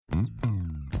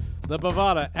the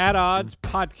Bovada At Odds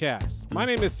podcast. My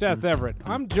name is Seth Everett.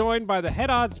 I'm joined by the head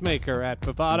odds maker at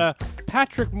Bovada,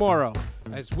 Patrick Morrow,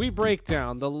 as we break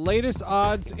down the latest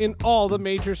odds in all the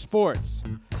major sports.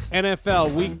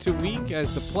 NFL week to week,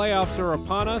 as the playoffs are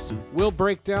upon us, we'll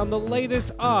break down the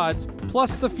latest odds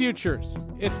plus the futures.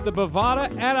 It's the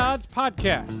Bovada At Odds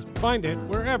podcast. Find it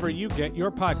wherever you get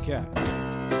your podcasts.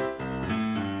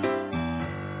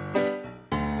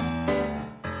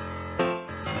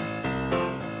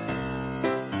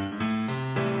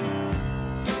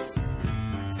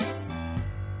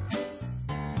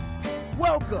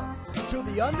 Welcome to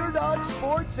the Underdog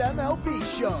Sports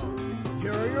MLB show.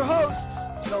 Here are your hosts,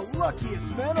 the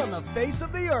luckiest men on the face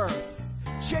of the earth,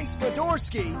 Chase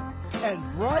Fedorsky and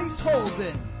Bryce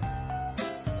Holden.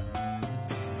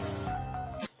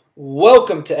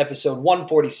 Welcome to episode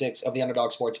 146 of the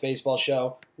Underdog Sports Baseball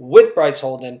Show with Bryce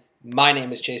Holden. My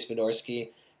name is Chase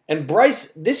Fedorsky. And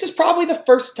Bryce, this is probably the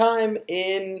first time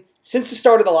since the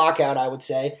start of the lockout, I would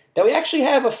say, that we actually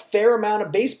have a fair amount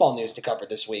of baseball news to cover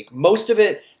this week. Most of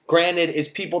it, granted, is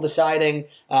people deciding,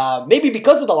 maybe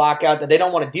because of the lockout, that they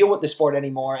don't want to deal with the sport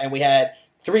anymore, and we had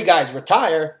 3 guys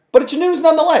retire, but it's news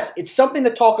nonetheless. It's something to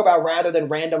talk about rather than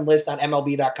random lists on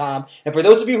MLB.com. And for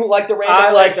those of you who like the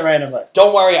random list,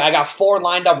 don't worry, I got 4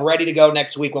 lined up ready to go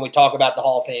next week when we talk about the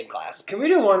Hall of Fame class. Can we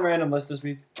do one random list this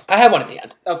week? I have one at the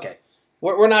end. Okay.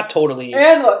 We're not totally...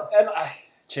 And look,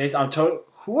 Chase,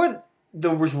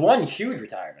 there was one huge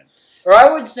retirement. Or I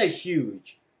wouldn't say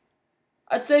huge.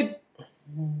 I'd say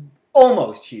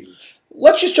almost huge.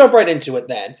 Let's just jump right into it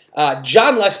then.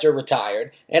 Jon Lester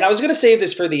retired, and I was going to save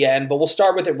this for the end, but we'll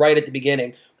start with it right at the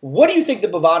beginning. What do you think the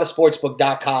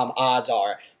BovadaSportsbook.com odds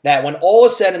are that when all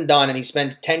is said and done and he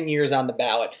spends 10 years on the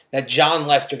ballot, that Jon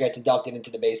Lester gets inducted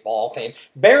into the Baseball Hall of Fame?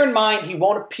 Bear in mind, he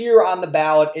won't appear on the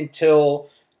ballot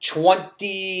until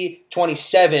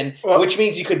 2027, which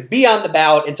means you could be on the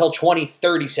ballot until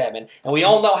 2037, and we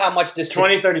all know how much this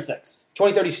 2036.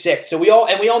 So we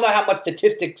all know how much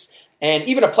statistics and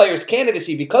even a player's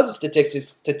candidacy, because of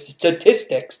statistics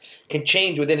can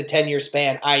change within a 10-year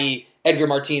span, i.e. Edgar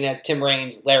Martinez, Tim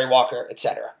Raines, Larry Walker,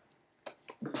 etc.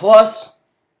 Plus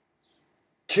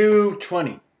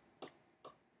 220.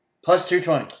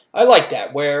 I like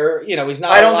that, where, he's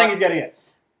not... I don't think he's getting it.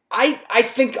 I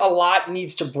think not a lot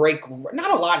needs to break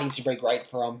right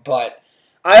for him, but...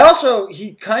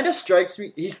 He kind of strikes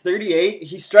me, he's 38,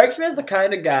 he strikes me as the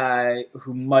kind of guy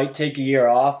who might take a year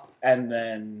off and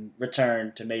then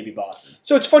return to maybe Boston.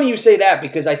 So it's funny you say that,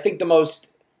 because I think the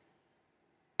most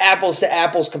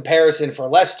apples-to-apples comparison for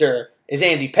Lester is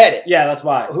Andy Pettitte. Yeah, that's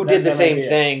why. Who did the same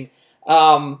thing.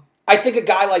 I think a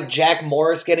guy like Jack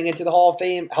Morris getting into the Hall of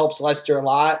Fame helps Lester a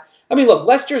lot. I mean, look,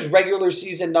 Lester's regular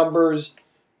season numbers...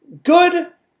 good,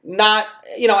 not,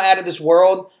 out of this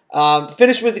world.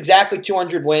 Finished with exactly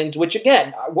 200 wins, which,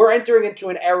 again, we're entering into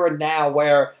an era now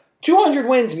where 200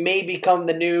 wins may become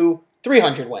the new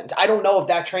 300 wins. I don't know if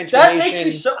that transformation... That makes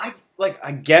me so...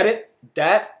 I get it.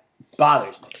 That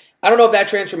bothers me. I don't know if that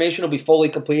transformation will be fully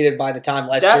completed by the time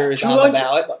Lester is on the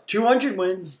ballot. 200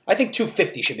 wins. I think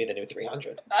 250 should be the new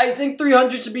 300. I think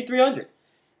 300 should be 300.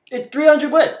 It's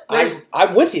 300 wins.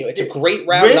 I'm with you. It's a great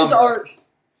round number.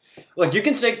 Look, you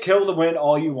can say kill the win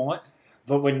all you want,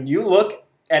 but when you look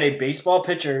at a baseball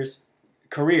pitcher's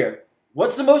career,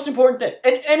 what's the most important thing?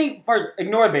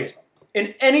 Ignore baseball.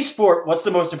 In any sport, what's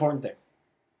the most important thing?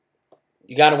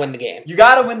 You got to win the game.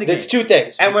 It's 2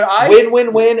 things. And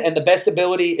win, and the best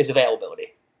ability is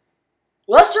availability.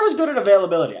 Lester was good at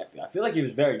availability, I feel like he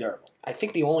was very durable. I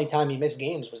think the only time he missed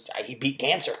games was he beat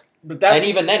cancer. And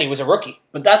even then, he was a rookie.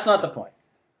 But that's not the point.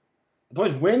 The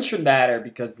point is, wins should matter,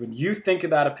 because when you think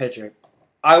about a pitcher,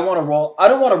 I don't want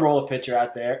to roll a pitcher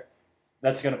out there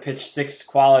that's going to pitch 6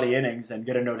 quality innings and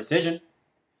get a no decision.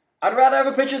 I'd rather have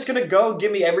a pitcher that's going to go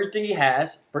give me everything he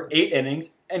has for 8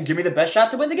 innings and give me the best shot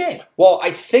to win the game. Well,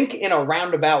 I think in a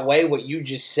roundabout way, what you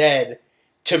just said,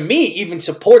 to me, even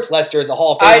supports Lester as a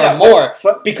Hall of Famer more,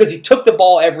 because he took the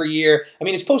ball every year. I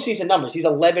mean, his postseason numbers, he's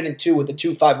 11-2 with a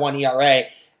 2.51 ERA.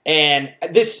 And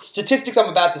this statistics I'm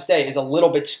about to say is a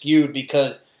little bit skewed,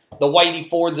 because the Whitey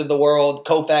Fords of the world,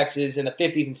 Koufaxes in the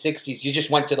 50s and 60s, you just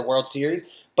went to the World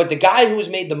Series. But the guy who has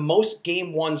made the most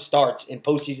Game 1 starts in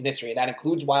postseason history, and that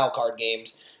includes wild card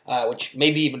games, which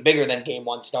may be even bigger than Game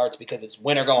 1 starts because it's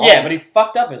win or go home. Yeah, but he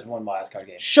fucked up his 1 wild card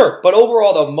game. Sure, but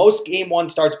overall, though, most Game 1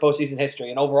 starts postseason history,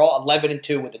 and overall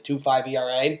 11-2 with a 2.5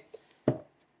 ERA.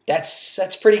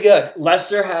 That's pretty good.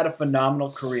 Lester had a phenomenal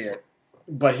career.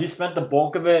 But he spent the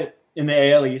bulk of it in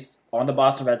the AL East on the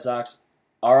Boston Red Sox,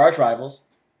 our arch rivals.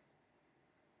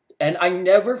 And I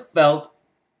never felt...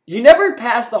 He never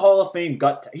passed the Hall of Fame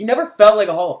he never felt like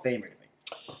a Hall of Famer to me.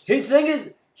 His thing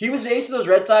is, He was the ace of those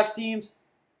Red Sox teams.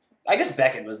 I guess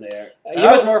Beckett was there.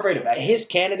 I was more afraid of Beckett. His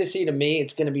candidacy, to me,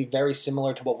 it's going to be very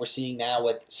similar to what we're seeing now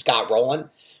with Scott Rowland,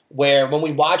 where when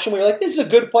we watch him, we were like, this is a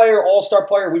good player, all-star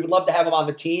player. We would love to have him on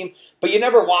the team. But you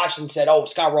never watched and said, oh,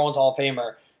 Scott Rowland's Hall of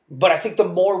Famer. But I think the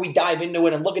more we dive into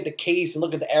it and look at the case and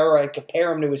look at the era and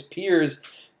compare him to his peers,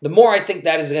 the more I think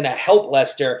that is going to help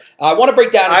Lester. I want to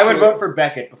break down his I would career. vote for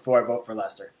Beckett before I vote for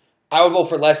Lester. I would vote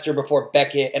for Lester before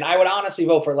Beckett, and I would honestly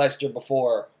vote for Lester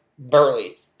before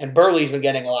Burley. And Burley's been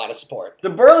getting a lot of support. The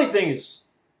Burley thing is,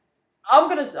 I'm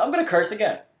gonna curse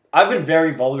again. I've been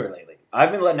very vulgar lately.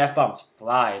 I've been letting F-bombs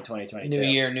fly in 2022. New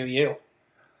year, new you.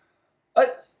 I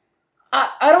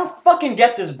don't fucking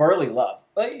get this Burley love.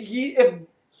 I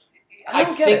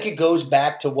don't get think it. it goes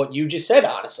back to what you just said,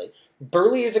 honestly.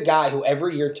 Burley is a guy who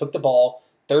every year took the ball,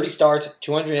 30 starts,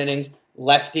 200 innings,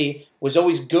 lefty, was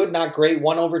always good, not great,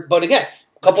 won over. But again,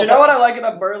 But you know what I like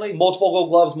about Burley? multiple Gold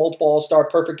Gloves, multiple All-Star,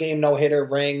 perfect game, no-hitter,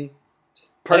 ring.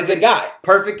 Perfect good guy.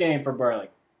 Perfect game for Burley.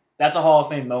 That's a Hall of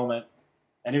Fame moment.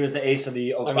 And he was the ace of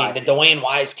the 05 I mean, the team. Dwayne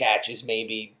Wise catch is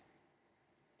maybe...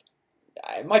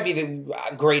 It might be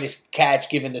the greatest catch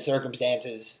given the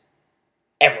circumstances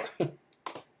ever.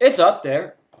 It's up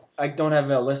there. I don't have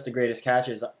a list of greatest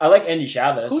catches. I like Andy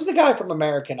Chavez. Who's the guy from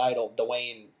American Idol,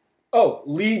 Dwayne? Oh,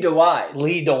 Lee DeWise.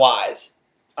 Lee DeWise.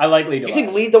 I like Lee DeWise. You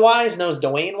think Lee DeWise knows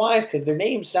Dwayne Wise? Because their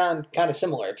names sound kind of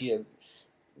similar if you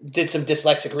did some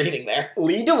dyslexic reading there.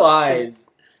 Lee DeWise,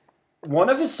 one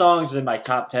of his songs was in my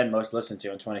top 10 most listened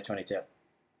to in 2022.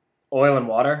 Oil and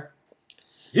Water.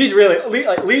 He's really...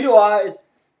 Lee DeWise...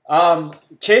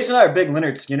 Chase and I are big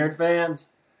Leonard Skinner fans.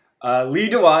 Lee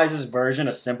DeWise's version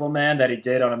of Simple Man that he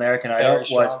did on American Idol Very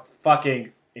strong. was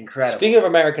fucking incredible. Speaking of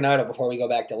American Idol, before we go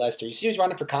back to Lester, you see who's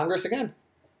running for Congress again?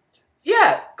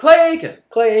 Yeah, Clay Aiken.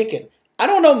 Clay Aiken. I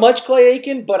don't know much Clay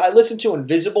Aiken, but I listened to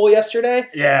Invisible yesterday.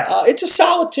 Yeah. It's a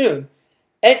solid tune.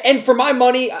 And for my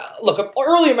money, look,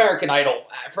 early American Idol,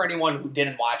 for anyone who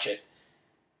didn't watch it,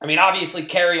 I mean, obviously,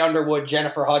 Carrie Underwood,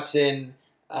 Jennifer Hudson,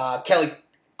 Kelly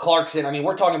Clarkson. I mean,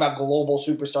 we're talking about global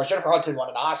superstars. Jennifer Hudson won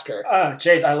an Oscar.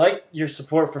 Chase, I like your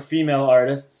support for female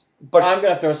artists, But I'm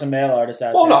going to throw some male artists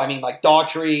out well, there. no, I mean, like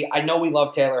Daughtry. I know we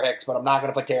love Taylor Hicks, but I'm not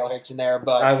going to put Taylor Hicks in there.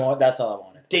 But That's all I wanted.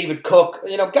 David Cook,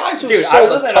 guys who Dude, I sold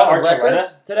was a listening to ton of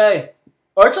records. Archuleta today.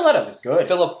 Archuleta was good.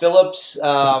 Philip Phillips,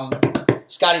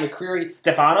 Scotty McCreery.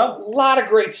 Stefano? A lot of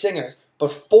great singers. But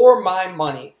for my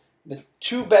money, the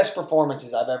two best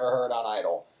performances I've ever heard on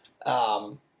Idol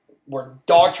were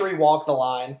Daughtry, Walk the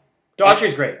Line.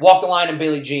 Daughtry's great. Walk the Line and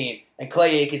Billie Jean. And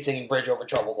Clay Aiken singing Bridge Over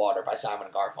Troubled Water by Simon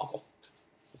and Garfunkel.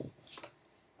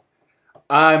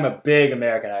 I'm a big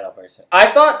American Idol person. I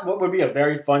thought what would be a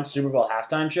very fun Super Bowl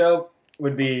halftime show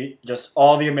would be just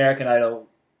all the American Idol's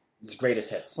greatest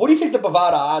hits. What do you think the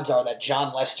Bovada odds are that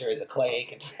Jon Lester is a Clay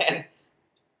Aiken fan?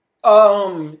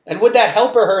 And would that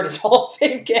help or hurt his Hall of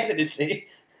Fame candidacy?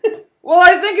 Well,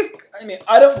 I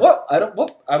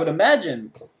would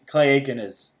imagine Clay Aiken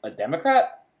is a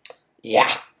Democrat.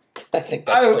 Yeah, I think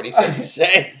that's pretty safe to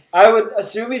say. I would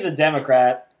assume he's a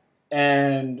Democrat,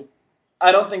 and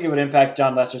I don't think it would impact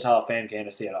Jon Lester's Hall of Fame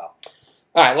candidacy at all.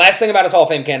 All right, last thing about his Hall of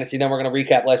Fame candidacy, then we're going to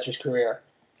recap Lester's career.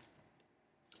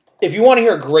 If you want to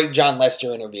hear a great Jon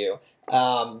Lester interview,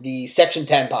 the Section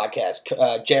 10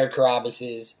 podcast, Jared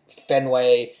Carabas's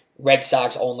Fenway Red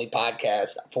Sox only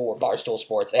podcast for Barstool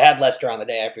Sports. They had Lester on the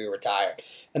day after he retired.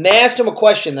 And they asked him a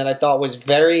question that I thought was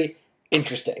very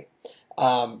interesting.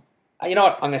 You know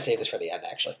what? I'm going to save this for the end,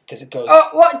 actually, because it goes...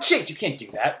 What? Chase, you can't do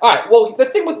that. All right, well, the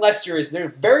thing with Lester is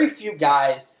there's very few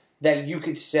guys that you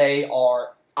could say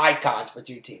are icons for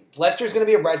two teams. Lester's going to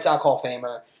be a Red Sox Hall of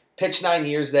Famer, pitched 9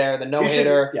 years there, the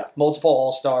no-hitter, yeah. multiple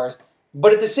All-Stars.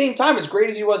 But at the same time, as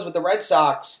great as he was with the Red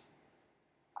Sox,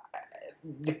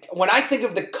 when I think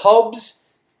of the Cubs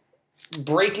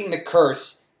breaking the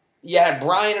curse, you had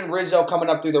Brian and Rizzo coming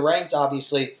up through the ranks,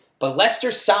 obviously, but Lester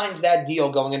signs that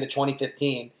deal going into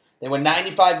 2015. They win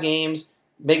 95 games,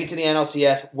 make it to the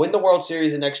NLCS, win the World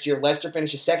Series the next year. Lester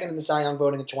finishes second in the Cy Young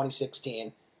voting in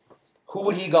 2016. Who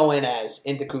would he go in as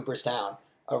into Cooperstown?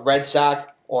 A Red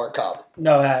Sox or a Cub?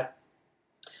 No hat.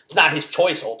 It's not his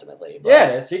choice, ultimately. But Yeah,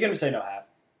 it is. He can say no hat.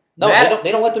 no,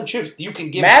 they don't let them choose. You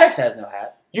can give Maddox has no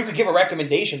hat. You could give a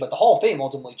recommendation, but the Hall of Fame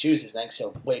ultimately chooses thanks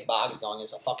to Wade Boggs going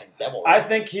as a fucking devil. I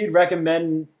think he'd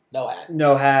recommend no hat.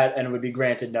 no hat and would be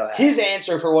granted no hat. His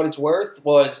answer, for what it's worth,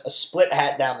 was a split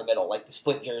hat down the middle, like the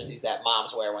split jerseys that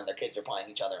moms wear when their kids are playing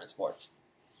each other in sports.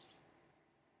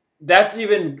 That's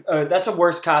a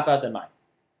worse cop-out than mine.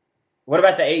 What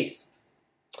about the A's?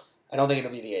 I don't think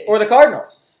it'll be the A's. Or the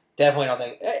Cardinals? Definitely don't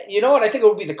think. You know what? I think it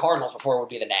would be the Cardinals before it would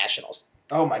be the Nationals.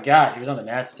 Oh, my God. He was on the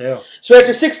Nats, too. So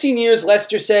after 16 years,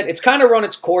 Lester said, it's kind of run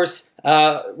its course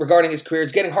regarding his career.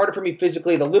 It's getting harder for me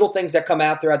physically. The little things that come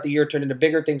out throughout the year turn into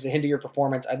bigger things that hinder your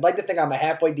performance. I'd like to think I'm a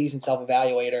halfway decent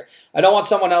self-evaluator. I don't want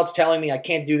someone else telling me I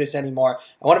can't do this anymore.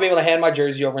 I want to be able to hand my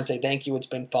jersey over and say, thank you, it's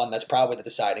been fun. That's probably the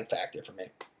deciding factor for me.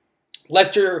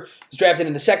 Lester was drafted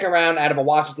in the second round out of a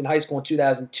Washington high school in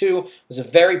 2002. Was a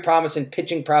very promising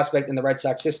pitching prospect in the Red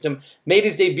Sox system. Made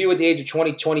his debut at the age of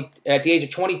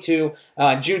 22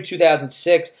 in June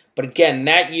 2006. But again,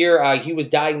 that year he was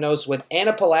diagnosed with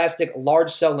anaplastic large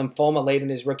cell lymphoma late in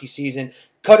his rookie season.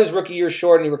 Cut his rookie year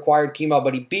short and he required chemo,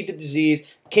 but he beat the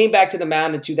disease, came back to the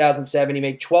mound in 2007. He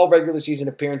made 12 regular season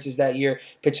appearances that year,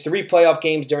 pitched 3 playoff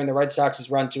games during the Red Sox's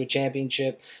run to a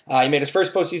championship. He made his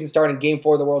first postseason start in Game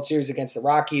 4 of the World Series against the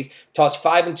Rockies, tossed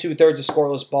 5 2/3 of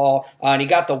scoreless ball, and he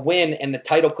got the win in the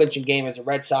title-clinching game as the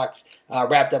Red Sox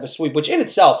wrapped up a sweep, which in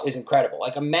itself is incredible.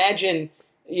 Like, imagine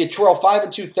you twirl 5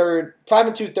 2/3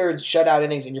 shutout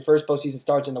innings in your first postseason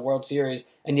starts in the World Series,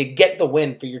 and you get the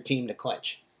win for your team to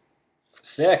clinch.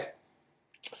 Sick.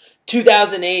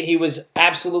 2008, he was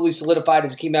absolutely solidified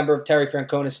as a key member of Terry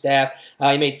Francona's staff.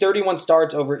 He made 31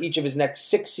 starts over each of his next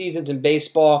 6 seasons in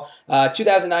baseball.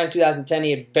 2009 and 2010,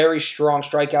 he had very strong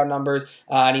strikeout numbers,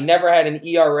 and he never had an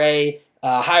ERA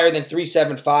higher than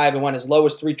 3.75 and went as low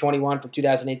as 3.21 from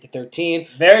 2008 to 13.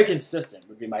 Very consistent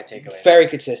would be my takeaway. Very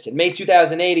consistent. May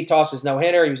 2008, he tossed his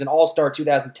no-hitter. He was an all-star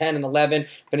 2010 and 11.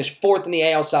 Finished 4th in the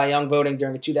AL Cy Young voting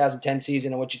during the 2010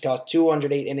 season in which he tossed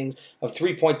 208 innings of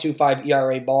 3.25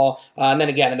 ERA ball. And then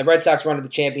again, in the Red Sox run to the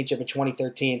championship in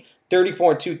 2013,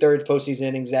 34 2/3 postseason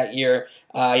innings that year.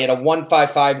 He had a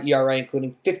 1.55 ERA,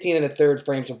 including 15 1/3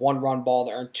 frames of 1-run ball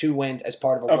to earn 2 wins as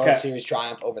part of a World Series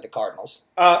triumph over the Cardinals.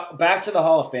 Back to the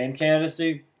Hall of Fame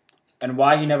candidacy and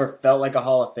why he never felt like a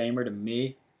Hall of Famer to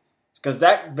me. It's because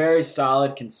that very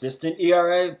solid, consistent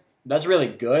ERA, that's really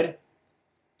good.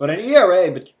 But an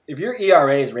ERA, but if your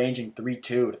ERA is ranging 3.2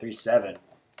 to 3.7,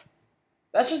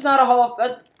 that's just not a Hall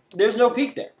of there's no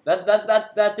peak there.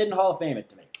 That didn't Hall of Fame it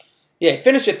to me. Yeah, he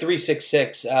finished at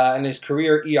 3.66, and his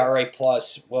career ERA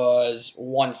plus was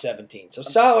 1.17. So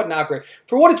solid, not great.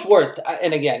 For what it's worth,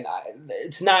 and again,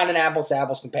 it's not an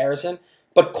apples-to-apples comparison,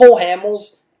 but Cole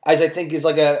Hamels, as I think is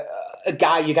like a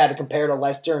guy you got to compare to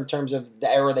Lester in terms of the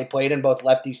era they played in, both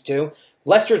lefties too.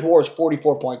 Lester's WAR is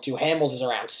 44.2. Hamels is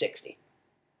around 60.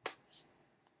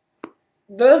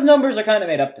 Those numbers are kind of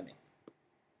made up to me.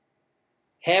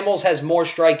 Hamels has more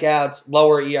strikeouts,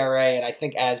 lower ERA, and I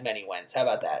think as many wins. How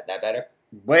about that? That better?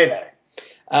 Way better.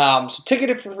 So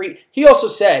ticketed for free. He also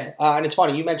said, and it's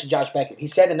funny, you mentioned Josh Beckett. He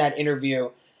said in that interview,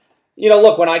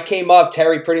 look, when I came up,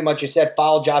 Terry pretty much just said,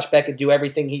 follow Josh Beckett, do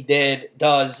everything he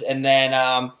does. And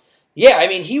then,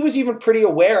 he was even pretty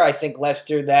aware, I think,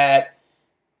 Lester, that,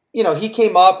 he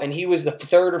came up and he was the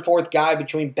 3rd or 4th guy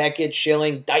between Beckett,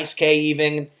 Schilling, Dice K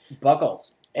even.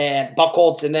 Buchholz. And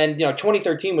Buchholz, and then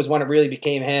 2013 was when it really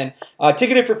became him.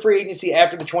 Ticketed for free agency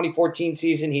after the 2014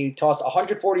 season, he tossed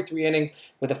 143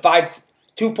 innings with a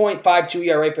 2.52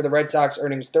 ERA for the Red Sox,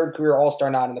 earning his 3rd career All-Star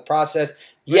nod in the process.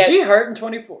 Was he hurt in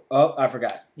 24? Oh, I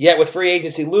forgot. Yet with free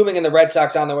agency looming and the Red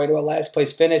Sox on their way to a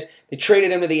last-place finish, they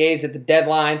traded him to the A's at the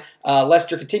deadline.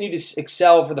 Lester continued to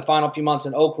excel for the final few months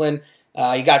in Oakland.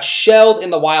 He got shelled in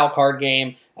the wild card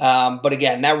game, but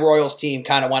again, that Royals team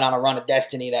kind of went on a run of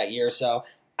destiny that year, so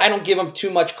I don't give him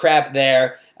too much crap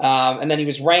there. And then he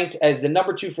was ranked as the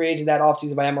number 2 free agent that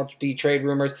offseason by MLB Trade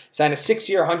Rumors. Signed a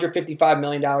 6-year, $155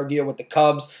 million deal with the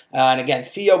Cubs. And again,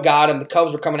 Theo got him. The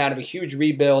Cubs were coming out of a huge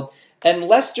rebuild. And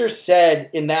Lester said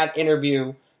in that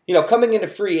interview, coming into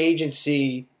free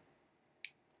agency,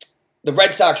 the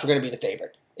Red Sox were going to be the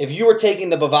favorite. If you were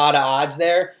taking the Bovada odds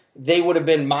there, they would have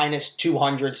been minus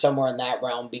 200, somewhere in that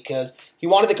realm, because he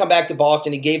wanted to come back to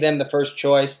Boston. He gave them the first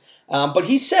choice. But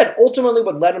he said ultimately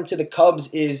what led him to the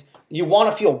Cubs is you want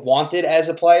to feel wanted as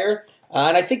a player.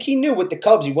 And I think he knew with the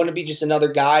Cubs he wouldn't be just another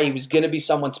guy. He was going to be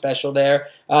someone special there.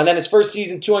 And then his first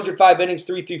season, 205 innings,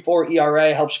 3.34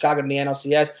 ERA, helped Chicago to the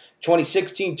NLCS.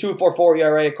 2016, 2.44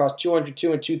 ERA across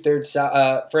 202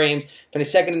 2/3 frames.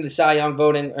 Finished 2nd in the Cy Young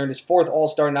voting, earned his 4th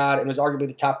All-Star nod, and was arguably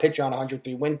the top pitcher on a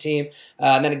 103-win team.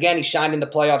 And then again, he shined in the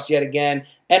playoffs yet again.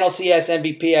 NLCS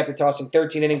MVP after tossing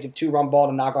 13 innings of 2-run ball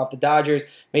to knock off the Dodgers.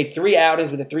 Made 3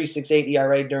 outings with a 3.68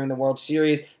 ERA during the World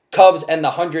Series. Cubs and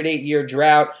the 108-year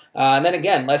drought. And then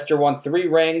again, Lester won 3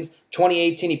 rings.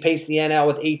 2018, he paced the NL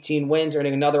with 18 wins,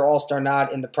 earning another All-Star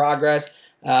nod in the progress.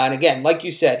 And again, like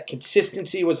you said,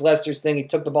 consistency was Lester's thing. He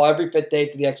took the ball every 5th day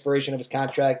to the expiration of his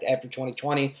contract after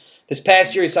 2020. This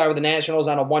past year, he signed with the Nationals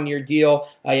on a 1-year deal.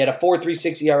 He had a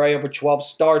 4.36 ERA over 12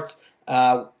 starts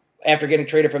after getting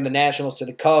traded from the Nationals to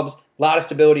the Cubs. A lot of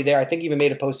stability there. I think he even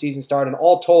made a postseason start. And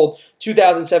all told,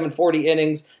 2,740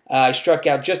 innings. He struck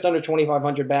out just under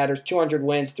 2,500 batters, 200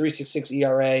 wins, 3.66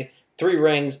 ERA, 3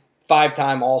 rings,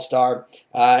 5-time All-Star.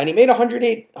 And he made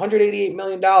 $188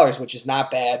 million, which is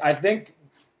not bad. I think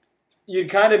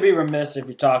you'd kind of be remiss if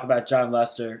you talk about Jon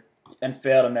Lester and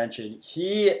fail to mention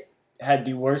he had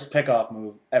the worst pickoff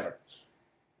move ever.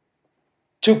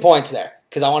 2 points there,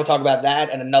 because I want to talk about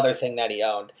that and another thing that he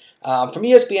owned. From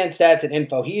ESPN Stats and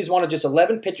Info, he is one of just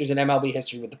 11 pitchers in MLB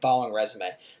history with the following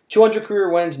resume. 200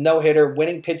 career wins, no-hitter,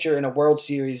 winning pitcher in a World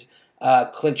Series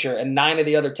clincher, and 9 of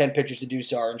the other 10 pitchers to do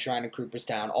so are enshrined in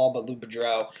Cooperstown, all but Lou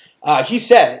Boudreau. He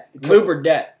said... Lou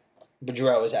Burdett.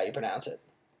 Boudreau is how you pronounce it.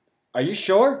 Are you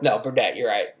sure? No, Burdett, you're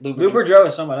right. Lou Boudreau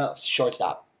is someone else.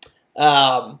 Shortstop.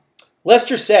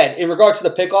 Lester said, in regards to the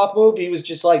pickoff move, he was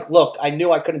just like, look, I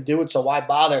knew I couldn't do it, so why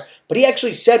bother? But he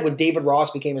actually said when David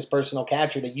Ross became his personal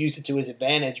catcher, they used it to his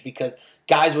advantage because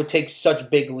guys would take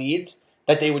such big leads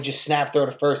that they would just snap throw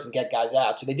to first and get guys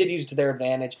out. So they did use it to their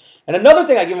advantage. And another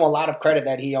thing I give him a lot of credit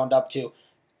that he owned up to,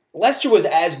 Lester was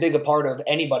as big a part of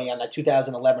anybody on that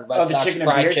 2011 Red Sox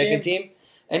fried chicken team.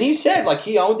 And he said, like,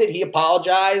 he owned it, he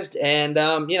apologized, and,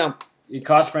 It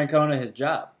cost Francona his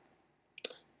job.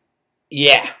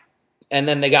 Yeah. And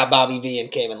then they got Bobby V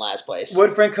and came in last place.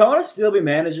 Would Francona still be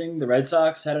managing the Red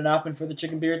Sox had it not been for the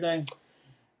chicken beer thing?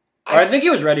 Or I think he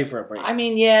was ready for a break. I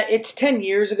mean, yeah, it's 10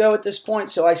 years ago at this point,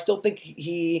 so I still think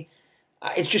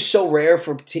it's just so rare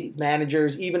for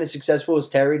managers, even as successful as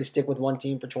Terry, to stick with one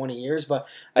team for 20 years. But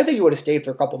I think he would have stayed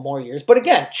for a couple more years. But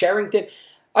again, Cherington,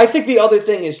 I think the other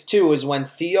thing is, too, is when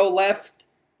Theo left,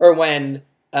 or when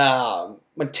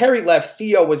Terry left,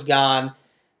 Theo was gone.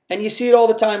 And you see it all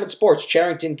the time in sports.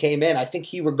 Cherington came in. I think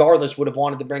he, regardless, would have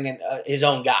wanted to bring in his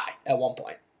own guy at one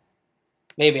point.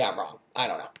 Maybe I'm wrong. I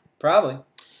don't know. Probably.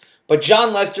 But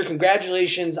Jon Lester,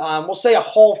 congratulations on, we'll say, a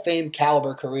Hall of Fame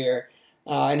caliber career.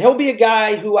 And he'll be a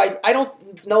guy who I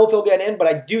don't know if he'll get in, but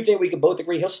I do think we can both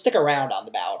agree he'll stick around on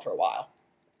the ballot for a while.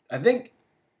 I think...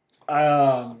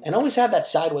 and always had that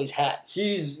sideways hat.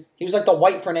 He was like the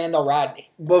white Fernando Rodney.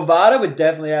 Bovada would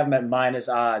definitely have him at minus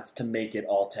odds to make it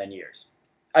all 10 years.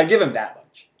 I'd give him that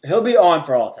much. He'll be on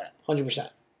for all 10. 100%.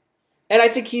 And I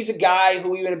think he's a guy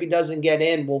who, even if he doesn't get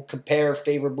in, will compare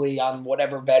favorably on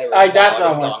whatever veteran that's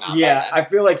what I want. Yeah, I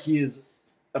feel like he is...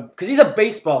 Because he's a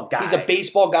baseball guy. He's a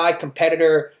baseball guy,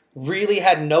 competitor, really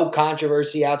had no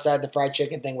controversy outside the fried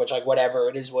chicken thing, which, like, whatever,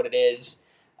 it is what it is.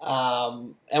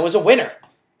 And was a winner.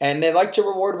 And they like to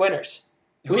reward winners.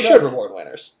 We should reward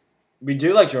winners. We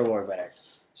do like to reward winners.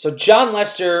 So Jon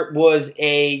Lester was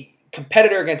a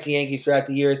competitor against the Yankees throughout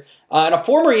the years. And a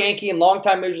former Yankee and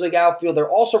longtime Major League outfielder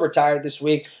also retired this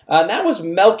week. And that was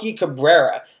Melky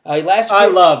Cabrera. I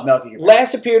love Melky Cabrera.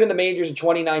 Last appeared in the majors in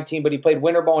 2019, but he played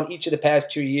winter ball in each of the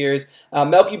past 2 years.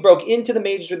 Melky broke into the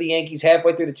majors with the Yankees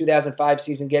halfway through the 2005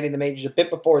 season, getting the majors a bit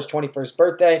before his 21st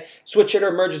birthday. Switch hitter,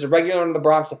 emerged as a regular in the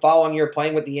Bronx the following year,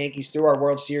 playing with the Yankees through our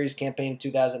World Series campaign in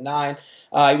 2009.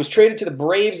 He was traded to the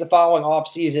Braves the following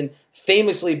offseason,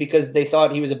 famously because they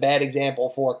thought he was a bad example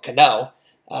for Cano.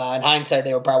 In hindsight,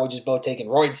 they were probably just both taking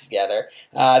roids together.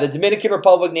 The Dominican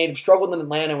Republic native struggled in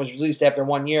Atlanta and was released after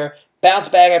 1 year.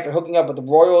 Bounced back after hooking up with the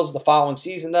Royals the following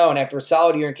season, though, and after a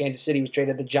solid year in Kansas City, he was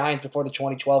traded to the Giants before the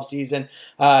 2012 season.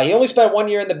 He only spent 1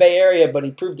 year in the Bay Area, but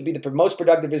he proved to be the most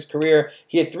productive of his career.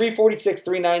 He had 346,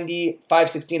 390,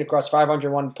 516 across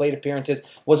 501 plate appearances.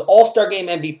 Was All-Star Game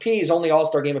MVP, his only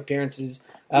All-Star Game appearances.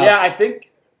 I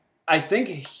think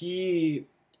he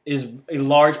is a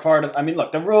large part of... I mean,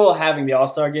 look, the rule of having the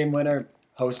All-Star Game winner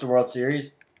host the World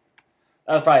Series,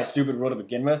 that was probably a stupid rule to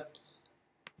begin with.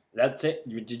 That's it.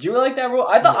 Did you like that rule?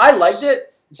 I liked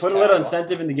it. Put a little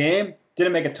incentive in the game.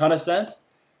 Didn't make a ton of sense.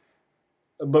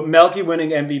 But Melky winning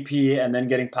MVP and then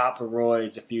getting popped for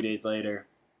roids a few days later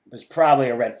was probably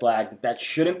a red flag that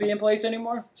shouldn't be in place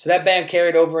anymore. So that ban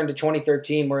carried over into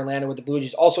 2013, where Atlanta with the Blue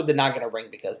Jays also did not get a ring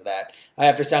because of that.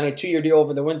 After signing a 2-year deal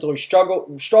over the winter, he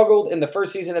struggled in the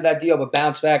first season of that deal, but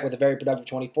bounced back with a very productive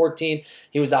 2014.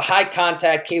 He was a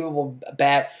high-contact, capable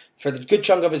bat for the good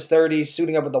chunk of his 30s,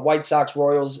 suiting up with the White Sox,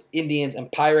 Royals, Indians,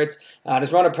 and Pirates.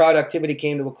 His run of productivity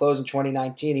came to a close in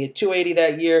 2019. He had 280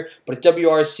 that year, but his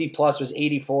WRC plus was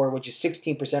 84, which is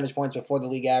 16 percentage points before the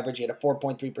league average. He had a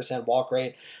 4.3% walk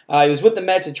rate. He was with the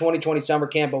Mets in 2020 summer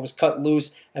camp, but was cut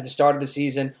loose at the start of the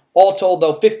season. All told,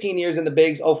 though, 15 years in the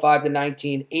bigs, 05 to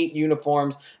 19, 8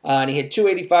 uniforms, and he had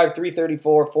 285,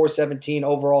 334, 417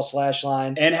 overall slash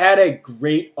line. And had a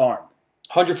great arm.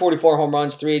 144 home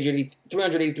runs,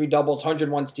 383 doubles,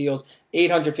 101 steals,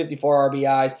 854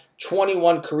 RBIs,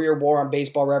 21 career WAR on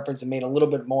Baseball Reference, and made a little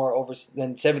bit more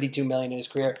than $72 million in his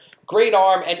career. Great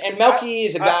arm, and Melky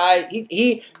is a guy.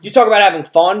 He you talk about having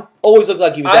fun. Always looked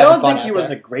like he was. Having fun. I don't think he was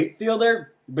a great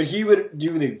fielder, but he would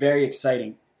do the very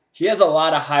exciting. He has a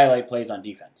lot of highlight plays on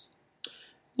defense.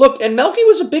 Look, and Melky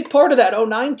was a big part of that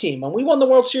 09 team. When we won the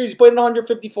World Series, he played in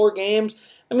 154 games.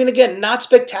 I mean, again, not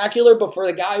spectacular, but for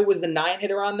the guy who was the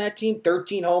 9-hitter on that team,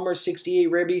 13 homers, 68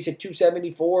 ribbies, hit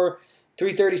 274,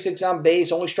 336 on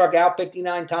base, only struck out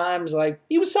 59 times. Like,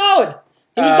 he was solid.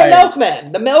 He was the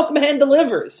milkman. The milkman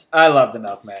delivers. I love the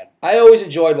milkman. I always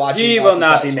enjoyed watching him. He will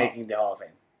not be making the Hall of Fame.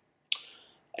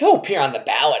 He'll appear on the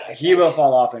ballot, I think. He will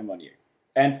fall off in 1 year.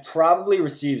 And probably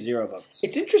receive 0 votes.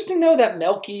 It's interesting, though, that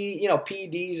Melky,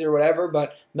 PEDs or whatever,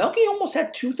 but Melky almost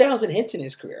had 2,000 hits in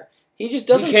his career. He just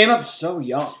doesn't. He came up so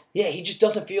young. Yeah, he just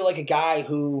doesn't feel like a guy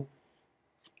who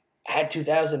had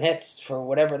 2,000 hits for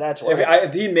whatever that's worth.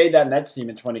 If he made that Mets team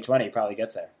in 2020, he probably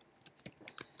gets there.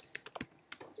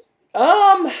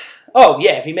 Oh,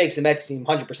 yeah, if he makes the Mets team,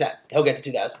 100%. He'll get the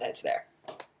 2,000 hits there.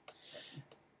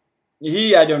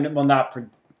 He will not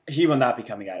be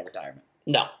coming out of retirement.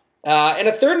 No. And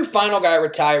a third and final guy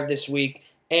retired this week.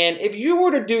 And if you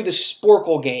were to do the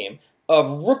Sporkle game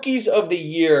of Rookies of the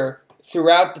Year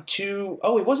throughout the two...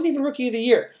 Oh, he wasn't even Rookie of the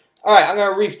Year. All right, I'm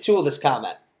going to retool this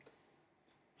comment.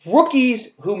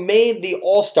 Rookies who made the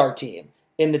All-Star team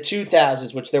in the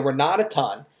 2000s, which there were not a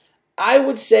ton, I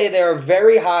would say there are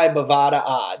very high Bovada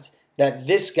odds that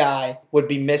this guy would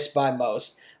be missed by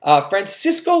most.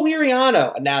 Francisco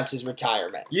Liriano announces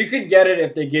retirement. You could get it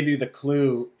if they give you the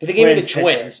clue. If they give you the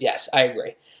Twins, yes, I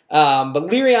agree. But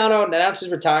Liriano announces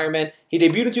retirement. He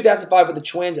debuted in 2005 with the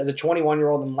Twins as a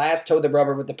 21-year-old and last towed the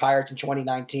rubber with the Pirates in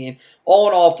 2019. All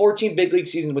in all, 14 big league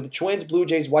seasons with the Twins, Blue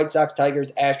Jays, White Sox,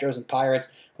 Tigers, Astros, and Pirates.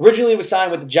 Originally was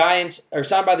signed by the Giants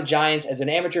as an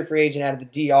amateur free agent out of the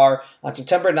DR on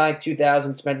September 9th,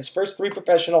 2000. Spent his first 3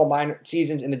 professional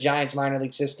seasons in the Giants minor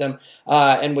league system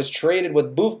and was traded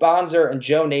with Boof Bonser and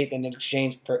Joe Nathan in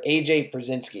exchange for A.J.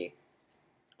 Brzezinski.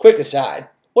 Quick aside,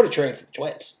 what a trade for the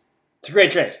Twins. It's a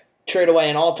great trade. Trade away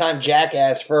an all-time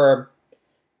jackass for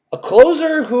a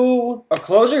closer who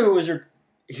was a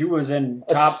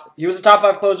top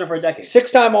 5 closer for a decade.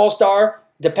 6-time All-Star,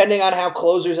 depending on how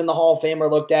closers in the Hall of Fame are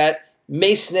looked at,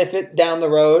 may sniff it down the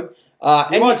road.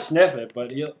 He won't sniff it,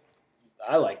 but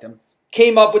I liked him.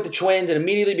 Came up with the Twins and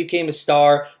immediately became a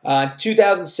star.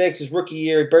 2006, his rookie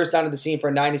year, he burst onto the scene for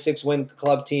a 96-win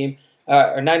club team,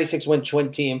 or 96-win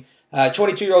Twin team.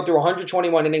 22-year-old threw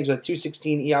 121 innings with a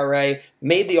 2.16 ERA,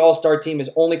 made the All-Star team his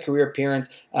only career appearance.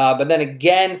 But then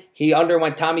again, he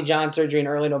underwent Tommy John surgery in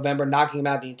early November, knocking him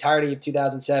out the entirety of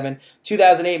 2007.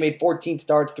 2008 made 14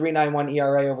 starts, 3.91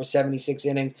 ERA over 76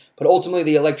 innings. But ultimately,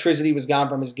 the electricity was gone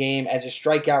from his game as his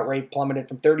strikeout rate plummeted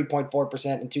from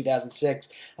 30.4% in 2006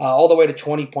 all the way to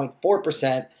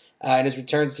 20.4%. In his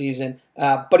return season.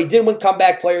 But he did win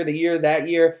Comeback Player of the Year that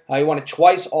year. He won it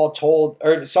twice all told.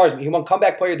 He won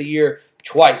Comeback Player of the Year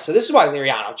twice. So this is why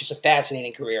Liriano, just a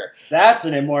fascinating career. That's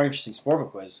a more interesting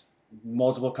sport quiz.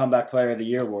 Multiple Comeback Player of the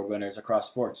Year award winners across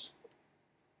sports.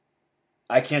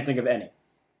 I can't think of any.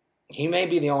 He may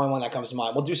be the only one that comes to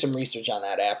mind. We'll do some research on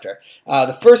that after.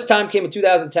 The first time came in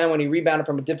 2010 when he rebounded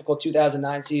from a difficult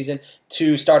 2009 season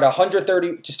to start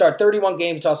 31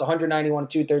 games, tossed 191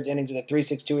 2/3 innings with a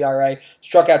 3.62 ERA,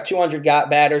 struck out 200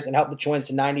 batters, and helped the Twins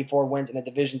to 94 wins and a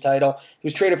division title. He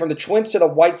was traded from the Twins to the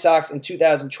White Sox in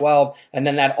 2012, and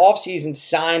then that offseason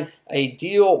signed a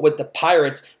deal with the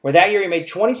Pirates, where that year he made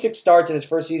 26 starts in his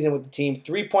first season with the team,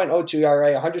 3.02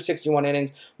 ERA, 161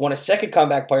 innings, won a second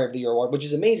Comeback Player of the Year award, which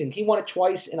is amazing. He won it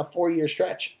twice in a 4-year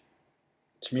stretch.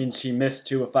 Which means he missed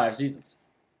 2 of 5 seasons.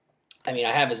 I mean,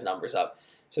 I have his numbers up.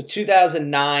 So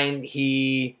 2009,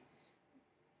 he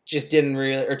just didn't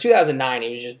really, or 2009,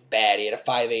 he was just bad. He had a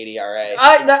 5.80 ERA.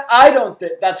 I don't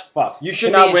think that's fucked. You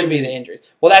should not win. It should be the injuries.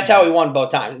 Well, that's how he won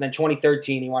both times. And then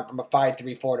 2013, he went from a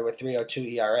 5.34 to a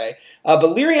 3.02 ERA. But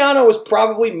Liriano was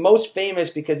probably most famous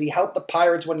because he helped the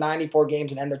Pirates win 94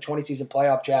 games and end their 20-season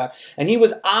playoff drought. And he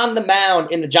was on the mound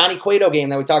in the Johnny Cueto game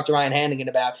that we talked to Ryan Hannigan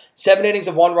about. 7 innings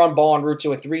of 1-run ball en route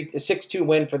to a 6-2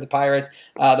 win for the Pirates.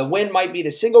 The win might be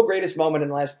the single greatest moment in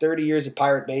the last 30 years of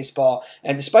Pirate baseball.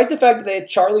 And despite the fact that they had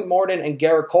Charlie Morton and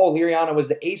Garrett Cole, Liriano was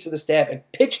the ace of the staff and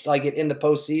pitched like it in the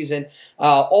postseason.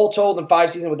 All told, in 5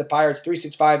 seasons with the Pirates,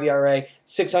 3.65 ERA,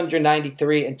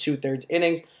 693 2/3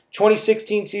 innings.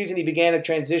 2016 season, he began to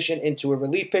transition into a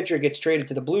relief pitcher. He gets traded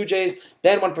to the Blue Jays,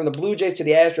 then went from the Blue Jays to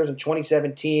the Astros in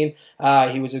 2017.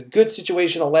 He was a good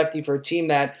situational lefty for a team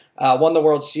that won the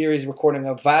World Series, recording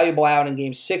a valuable out in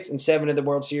Games 6 and 7 of the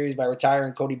World Series by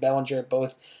retiring Cody Bellinger at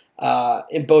both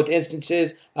in both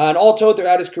instances. And all told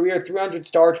throughout his career, 300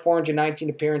 starts, 419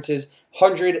 appearances,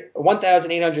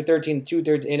 1,813 and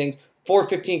two-thirds innings,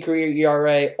 4.15 career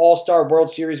ERA, All-Star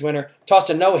World Series winner, tossed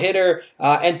a no-hitter,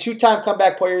 and two-time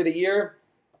comeback player of the year.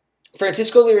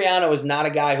 Francisco Liriano is not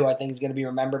a guy who I think is going to be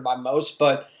remembered by most,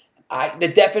 but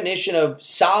the definition of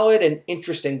solid and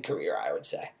interesting career, I would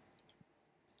say.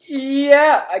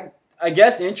 Yeah, I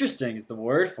guess interesting is the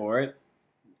word for it.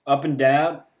 Up and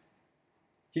down.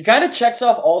 He kind of checks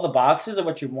off all the boxes of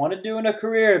what you want to do in a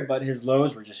career, but his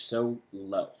lows were just so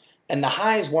low. And the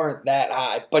highs weren't that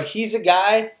high. But he's a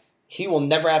guy, he will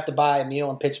never have to buy a meal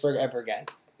in Pittsburgh ever again.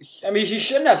 I mean, he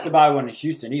shouldn't have to buy one in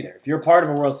Houston either. If you're part of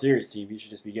a World Series team, you should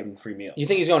just be given free meals. You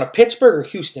think he's going to Pittsburgh or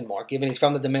Houston, Mark, given he's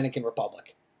from the Dominican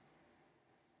Republic?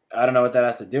 I don't know what that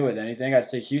has to do with anything. I'd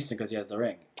say Houston because he has the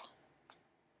ring.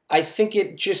 I think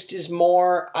it just is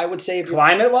more, I would say...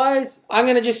 Climate-wise? I'm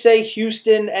going to just say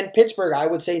Houston and Pittsburgh. I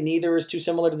would say neither is too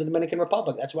similar to the Dominican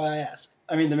Republic. That's why I ask.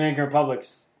 I mean, Dominican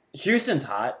Republic's... Houston's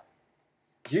hot.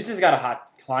 Houston's got a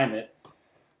hot climate,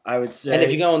 I would say. And if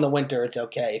you go in the winter, it's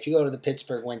okay. If you go to the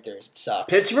Pittsburgh winters, it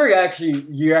sucks. Pittsburgh actually,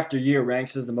 year after year,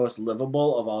 ranks as the most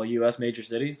livable of all U.S. major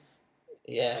cities.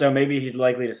 Yeah. So maybe he's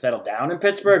likely to settle down in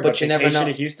Pittsburgh, but you never know.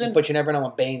 To Houston. But you never know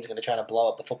when Bain's going to try to blow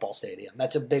up the football stadium.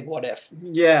 That's a big what if.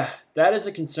 Yeah, that is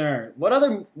a concern.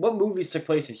 What movies took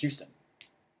place in Houston?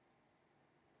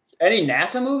 Any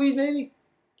NASA movies, maybe?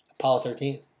 Apollo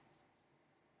 13.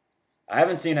 I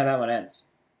haven't seen how that one ends.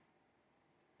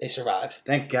 They survived.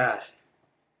 Thank God.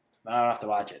 I don't have to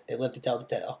watch it. They lived to tell the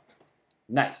tale.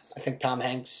 Nice. I think Tom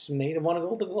Hanks may have won a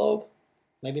Golden Globe.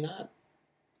 Maybe not.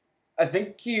 I don't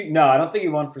think he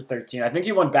won for 13. I think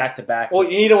he won back-to-back. Well,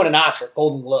 you need to win an Oscar,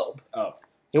 Golden Globe. Oh.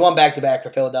 He won back-to-back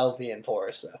for Philadelphia and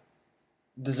Forrest, though.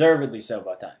 Deservedly so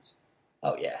both times.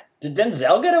 Oh, yeah. Did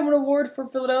Denzel get an award for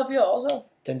Philadelphia also?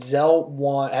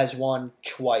 Denzel has won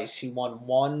twice. He won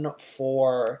one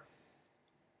for...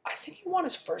 I think he won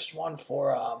his first one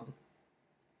for...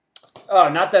 Oh,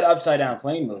 not that upside-down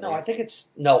plane movie. No, I think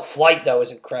it's... No, Flight, though,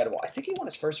 is incredible. I think he won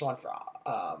his first one for...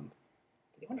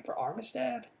 Did he win it for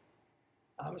Armistead?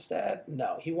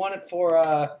 No, he won it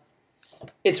for...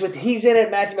 he's in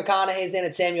it, Matthew McConaughey's in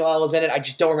it, Samuel L. is in it. I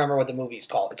just don't remember what the movie's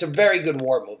called. It's a very good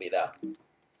war movie, though.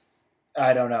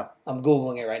 I don't know. I'm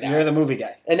Googling it right now. You're the movie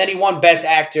guy. And then he won Best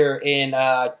Actor in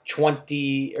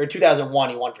 2001.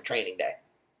 He won for Training Day.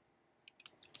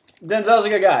 Denzel's a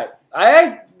good guy.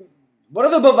 What are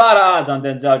the Bovada odds on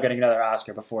Denzel getting another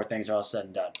Oscar before things are all said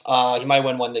and done? He might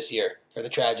win one this year for The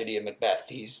Tragedy of Macbeth.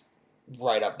 He's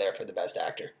right up there for the Best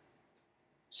Actor.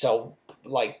 So,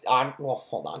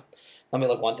 hold on. Let me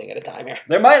look one thing at a time here.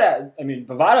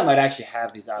 Bovada might actually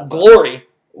have these odds. Glory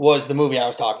was the movie I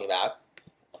was talking about.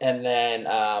 And then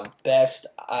Best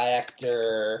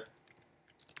Actor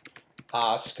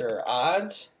Oscar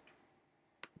odds.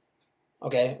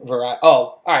 Okay. All right.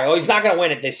 Well, he's not going to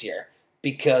win it this year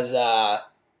because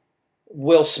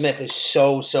Will Smith is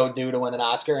so due to win an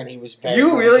Oscar, and he was very...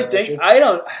 You really think... I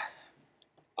don't...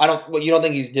 Well, you don't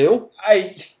think he's due?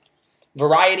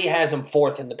 Variety has him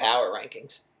 4th in the power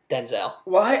rankings. Denzel.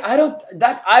 Well,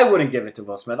 I wouldn't give it to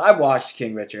Will Smith. I watched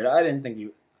King Richard. I didn't think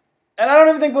you... And I don't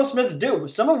even think Will Smith's due.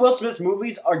 Some of Will Smith's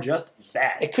movies are just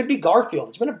bad. It could be Garfield.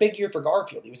 It's been a big year for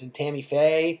Garfield. He was in Tammy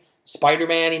Faye.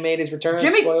 Spider-Man, he made his return.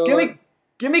 Give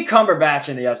me Cumberbatch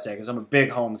in the upset because I'm a big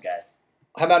Holmes guy.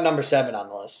 How about number 7 on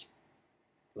the list?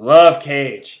 Love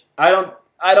Cage. I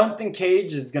don't think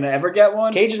Cage is going to ever get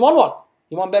one. Cage has won one.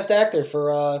 He won Best Actor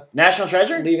for National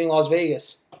Treasure? Leaving Las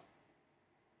Vegas. I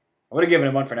would have given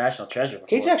him one for National Treasure before.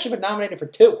 Cage has actually been nominated for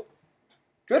 2.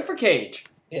 Good for Cage.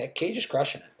 Yeah, Cage is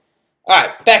crushing it. All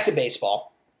right, back to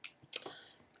baseball.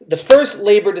 The first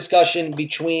labor discussion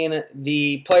between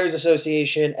the Players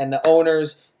Association and the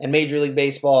owners and Major League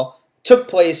Baseball took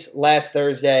place last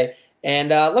Thursday. And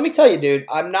let me tell you, dude,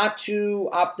 I'm not too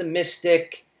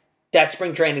optimistic that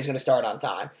spring training is going to start on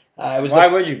time. Why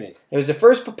would you be? It was the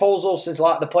first proposal since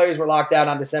the players were locked out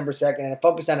on December 2nd, and it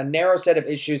focused on a narrow set of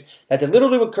issues that did little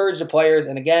to encourage the players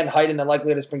and, again, heighten the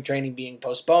likelihood of spring training being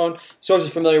postponed. Sources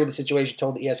familiar with the situation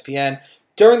told ESPN.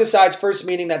 During the side's first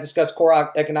meeting that discussed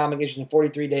core economic issues in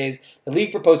 43 days, the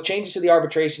league proposed changes to the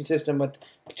arbitration system with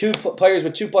players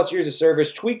with 2+ years of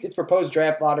service, tweaked its proposed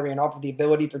draft lottery, and offered the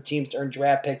ability for teams to earn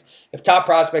draft picks if top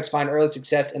prospects find early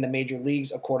success in the major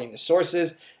leagues, according to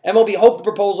sources. MLB hoped the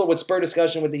proposal would spur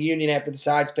discussion with the union after the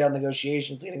sides failed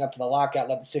negotiations leading up to the lockout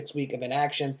led to 6 weeks of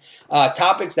inactions.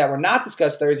 Topics that were not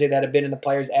discussed Thursday that have been in the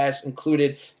players' asks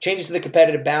included changes to the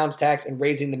competitive balance tax and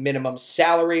raising the minimum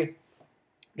salary.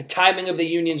 The timing of the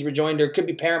union's rejoinder could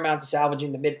be paramount to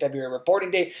salvaging the mid-February reporting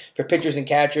date for pitchers and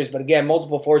catchers. But again,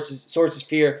 multiple sources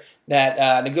fear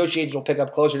that negotiations will pick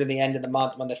up closer to the end of the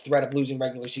month when the threat of losing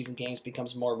regular season games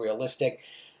becomes more realistic.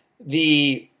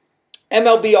 The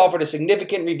MLB offered a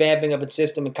significant revamping of its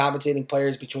system and compensating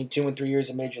players between 2 and 3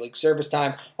 years of Major League service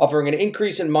time, offering an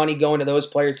increase in money going to those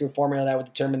players through a formula that would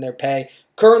determine their pay.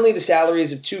 Currently, the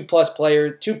salaries of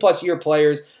 2+ year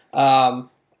players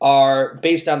are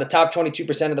based on the top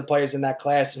 22% of the players in that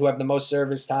class who have the most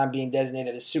service time being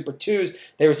designated as Super 2s.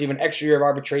 They receive an extra year of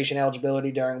arbitration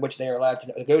eligibility during which they are allowed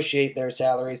to negotiate their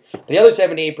salaries. The other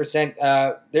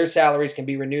 78%, their salaries can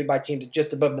be renewed by teams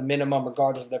just above the minimum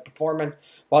regardless of their performance.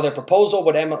 While their proposal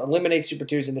would eliminate Super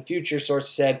 2s in the future,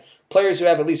 sources said players who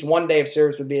have at least 1 day of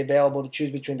service would be available to choose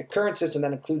between the current system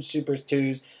that includes Super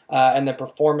 2s and the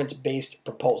performance-based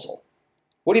proposal.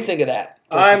 What do you think of that?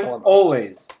 I'm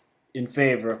always in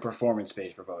favor of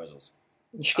performance-based proposals.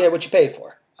 You should get what you pay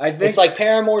for. I think it's like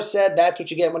Paramore said, that's what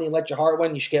you get when you let your heart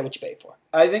win. You should get what you pay for.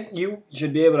 I think you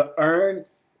should be able to earn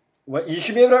what you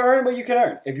can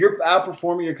earn. If you're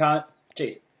outperforming your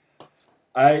Jason,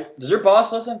 does your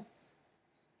boss listen?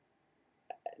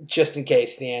 Just in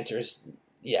case, the answer is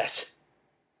yes.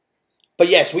 But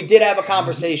yes, we did have a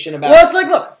conversation about. Well, it's like,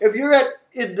 look, if you're at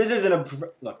this isn't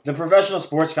look. The professional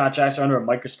sports contracts are under a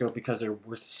microscope because they're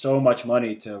worth so much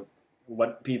money to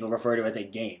what people refer to as a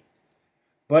game.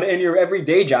 But in your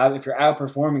everyday job, if you're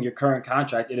outperforming your current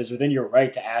contract, it is within your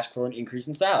right to ask for an increase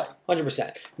in salary.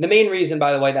 100%. The main reason,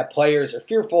 by the way, that players are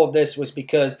fearful of this was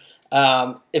because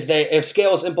if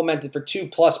scale is implemented for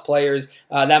 2+ players,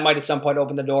 that might at some point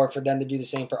open the door for them to do the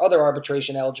same for other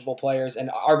arbitration-eligible players. And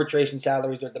arbitration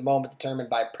salaries are at the moment determined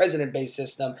by a president-based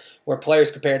system where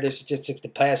players compare their statistics to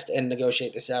past and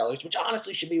negotiate their salaries, which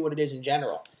honestly should be what it is in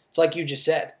general. It's like you just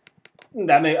said.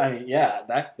 That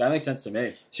makes sense to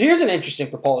me. So here's an interesting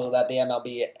proposal that the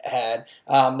MLB had,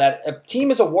 that a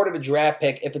team is awarded a draft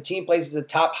pick if a team places a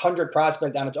top 100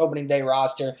 prospect on its opening day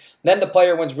roster, then the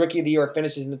player wins Rookie of the Year or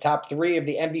finishes in the top 3 of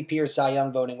the MVP or Cy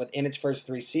Young voting within its first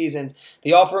 3 seasons.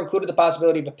 The offer included the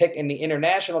possibility of a pick in the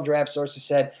international draft, sources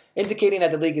said, indicating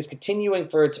that the league is continuing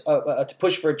to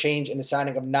push for a change in the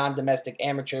signing of non-domestic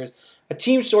amateurs. A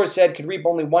team source said could reap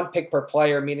only 1 pick per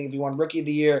player, meaning if you won Rookie of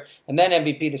the Year and then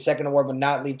MVP, the second award would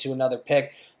not lead to another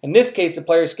pick. In this case, the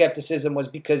player's skepticism was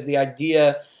because the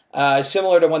idea is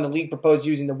similar to when the league proposed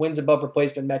using the wins above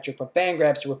replacement metric from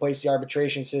Fangraphs to replace the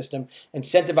arbitration system,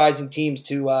 incentivizing teams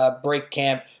to break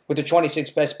camp with the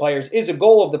 26 best players is a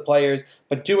goal of the players,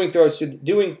 but doing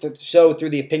so through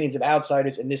the opinions of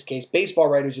outsiders, in this case baseball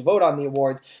writers who vote on the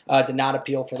awards, did not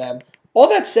appeal for them. All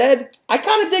that said, I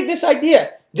kind of dig this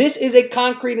idea. This is a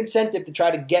concrete incentive to try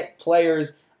to get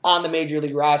players on the Major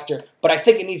League roster, but I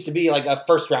think it needs to be like a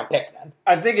first-round pick then.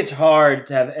 I think it's hard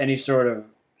to have any sort of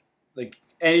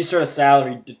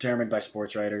salary determined by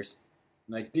sports writers.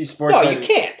 Like these sports writers,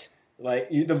 you can't. Like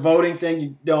the voting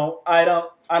thing, I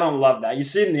don't love that. You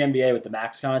see it in the NBA with the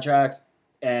max contracts,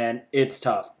 and it's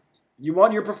tough. You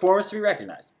want your performance to be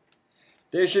recognized.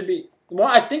 There should be. Well,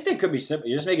 I think they could be simple.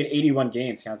 You just make it 81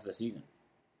 games counts as a season.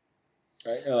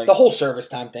 Right? The whole service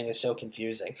time thing is so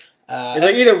confusing. It's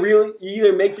like you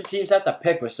either make the teams have to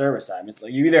pick with service time. It's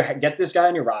like you either get this guy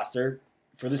on your roster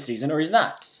for the season or he's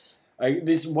not. Like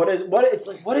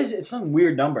it's some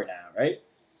weird number now, right?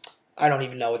 I don't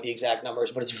even know what the exact number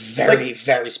is, but it's very,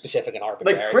 very specific and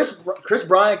arbitrary. Like Chris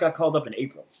Bryant got called up in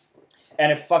April,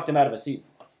 and it fucked him out of a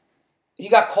season. He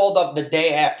got called up the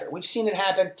day after. We've seen it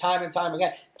happen time and time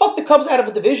again. Fuck the Cubs out of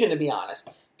a division, to be honest.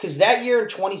 Because that year in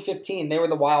 2015, they were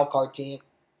the wild card team.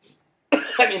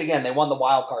 I mean, again, they won the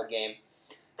wild card game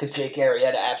because Jake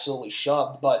Arrieta absolutely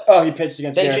shoved. But he pitched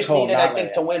against they Garrett just Cole, needed, I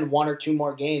think, to win 1 or 2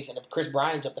 more games. And if Chris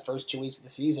Bryant's up the first 2 weeks of the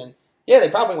season, they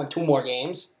probably win 2 more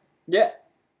games. Yeah.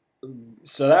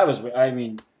 So that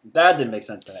didn't make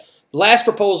sense to me. Last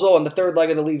proposal and the third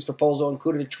leg of the league's proposal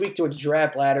included a tweak to its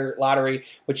draft lottery,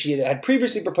 which he had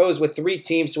previously proposed with 3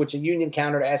 teams, to which the union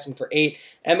countered, asking for 8.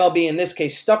 MLB, in this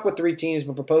case, stuck with 3 teams,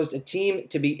 but proposed a team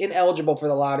to be ineligible for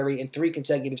the lottery in 3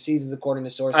 consecutive seasons, according to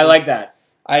sources. I like that.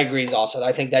 I agree also.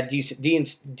 I think that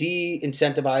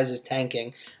de-incentivizes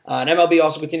tanking. And MLB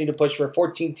also continued to push for a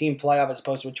 14-team playoff as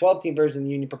opposed to a 12-team version the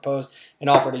union proposed and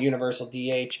offered a universal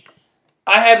DH.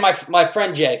 I had my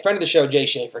friend Jay, friend of the show, Jay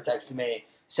Schaefer, texted me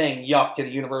saying yuck to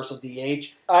the universal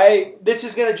DH. This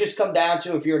is going to just come down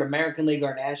to if you're an American League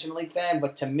or a National League fan,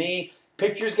 but to me,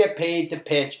 pitchers get paid to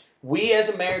pitch. We as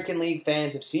American League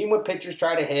fans have seen what pitchers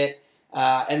try to hit,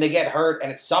 and they get hurt,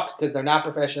 and it sucks because they're not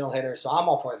professional hitters, so I'm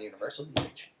all for the universal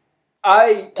DH.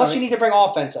 Plus, you need to bring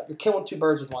offense up. You're killing 2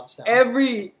 birds with 1 stone.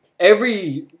 Every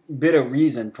bit of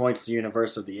reason points to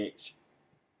universal DH.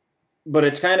 But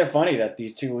it's kind of funny that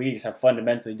these two leagues have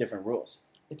fundamentally different rules.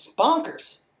 It's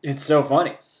bonkers. It's so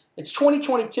funny. It's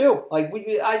 2022. Like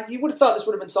you would have thought this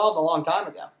would have been solved a long time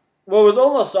ago. Well, it was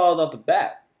almost solved off the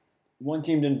bat. One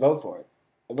team didn't vote for it.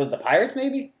 It was the Pirates,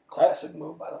 maybe? Classic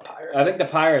move by the Pirates. I think the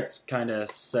Pirates kind of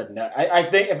said no. I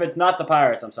think if it's not the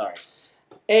Pirates, I'm sorry.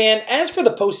 And as for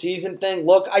the postseason thing,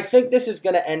 look, I think this is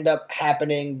going to end up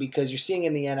happening because you're seeing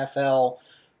in the NFL,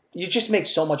 you just make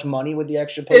so much money with the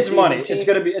extra postseason. It's money. Team. It's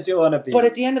going to end up being. But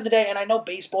at the end of the day, and I know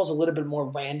baseball's a little bit more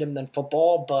random than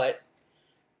football, but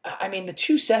I mean, the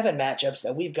 2-7 matchups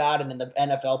that we've gotten in the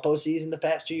NFL postseason the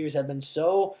past 2 years have been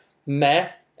so meh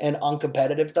and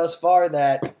uncompetitive thus far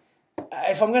that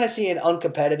if I'm going to see an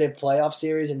uncompetitive playoff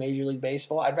series in Major League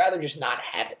Baseball, I'd rather just not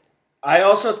have it. I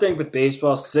also think with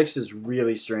baseball, 6 is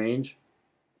really strange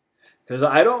because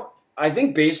I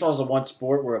think baseball is the one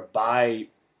sport where a bye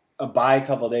a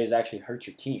couple of days actually hurts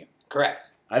your team. Correct.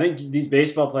 I think these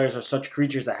baseball players are such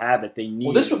creatures of habit. They need.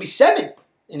 Well, this would be 7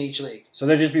 in each league. So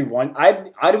there'd just be one.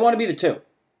 I'd want to be the 2.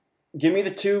 Give me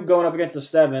the 2 going up against the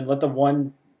 7. Let the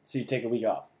 1 so you take a week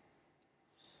off.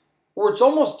 Or it's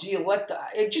almost, do you let the...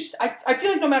 I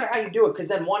feel like no matter how you do it, because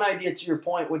then one idea to your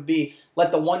point would be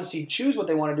let the 1 seed choose what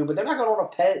they want to do, but they're not going to want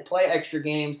to play extra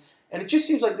games, and it just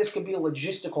seems like this could be a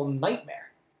logistical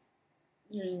nightmare.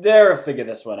 They'll figure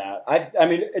this one out. I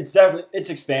mean, it's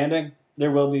expanding.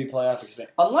 There will be playoff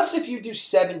expansion. Unless if you do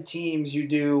 7 teams, you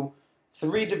do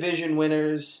 3 division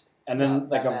winners... And then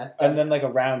like a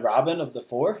round robin of the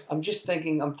 4? I'm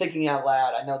thinking out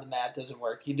loud. I know the math doesn't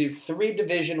work. You do 3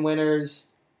 division winners...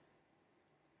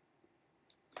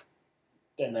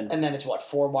 And then it's what,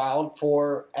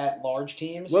 4 at-large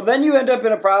teams? Well, then you end up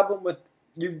in a problem with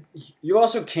you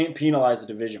also can't penalize a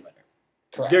division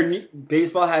winner. Correct.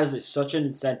 Baseball has such an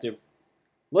incentive.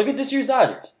 Look at this year's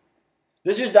Dodgers.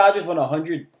 This year's Dodgers won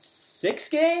 106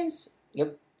 games?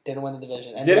 Yep. Didn't win the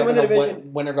division. Didn't win the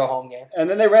division. Winner-go-home game. And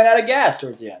then they ran out of gas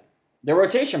towards the end. Their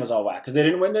rotation was all whack because they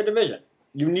didn't win their division.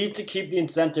 You need to keep the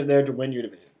incentive there to win your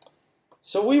division.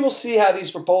 So we will see how these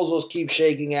proposals keep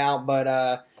shaking out,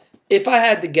 but... if I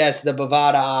had to guess, the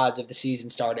Bovada odds of the season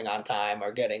starting on time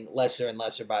are getting lesser and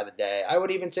lesser by the day. I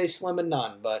would even say slim and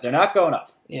none, but... They're not going up.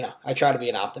 I try to be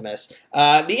an optimist.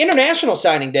 The international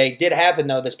signing day did happen,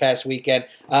 though, this past weekend.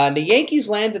 The Yankees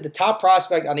landed the top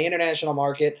prospect on the international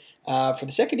market for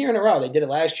the second year in a row. They did it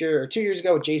last year or 2 years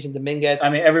ago with Jason Dominguez. I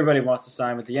mean, everybody wants to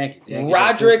sign with the Yankees.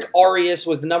 Roderick Arias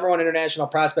was the number 1 international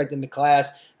prospect in the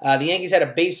class. The Yankees had a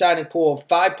base signing pool of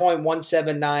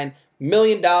 $5.179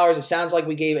 million. It sounds like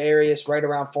we gave Arias right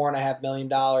around $4.5 million.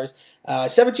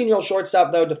 17-year-old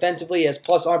shortstop, though, defensively has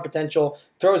plus-arm potential.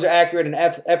 Throws are accurate and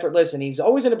effortless, and he's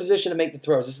always in a position to make the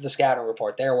throws. This is the scouting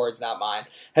report. Their words, not mine.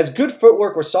 Has good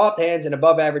footwork with soft hands and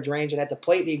above-average range, and at the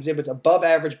plate, he exhibits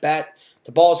above-average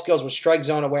bat-to-ball skills with strike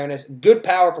zone awareness. Good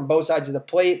power from both sides of the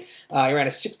plate. He ran a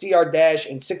 60-yard dash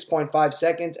in 6.5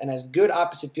 seconds and has good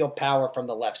opposite field power from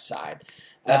the left side.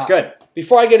 That's good.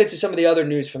 Before I get into some of the other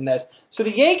news from this, so the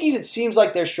Yankees, it seems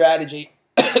like their strategy,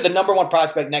 the number 1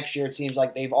 prospect next year, it seems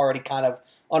like they've already kind of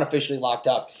unofficially locked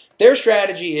up. Their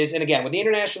strategy is, and again, with the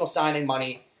international signing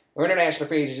money, or international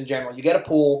free agents in general, you get a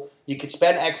pool, you could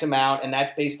spend X amount, and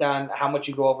that's based on how much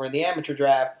you go over in the amateur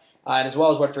draft, and as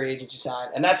well as what free agents you sign,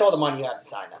 and that's all the money you have to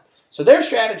sign them. So their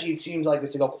strategy, it seems like,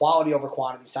 is to go quality over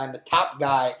quantity, sign the top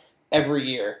guy every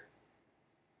year,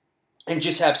 and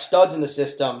just have studs in the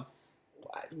system.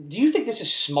 Do you think this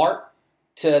is smart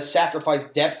to sacrifice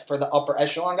depth for the upper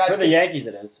echelon guys? For the Yankees,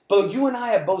 it is. But you and I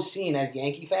have both seen, as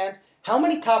Yankee fans, how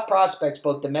many top prospects,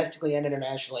 both domestically and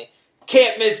internationally,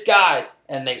 can't miss guys,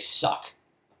 and they suck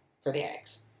for the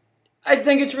Yanks. I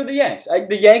think it's for the Yanks.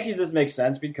 The Yankees, this makes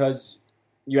sense because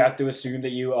you have to assume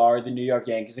that you are the New York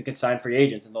Yankees and can sign free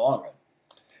agents in the long run.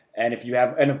 And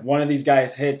if one of these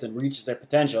guys hits and reaches their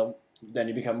potential, then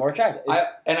you become more attractive.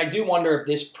 I do wonder if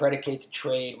this predicates a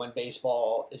trade when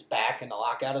baseball is back and the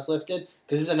lockout is lifted,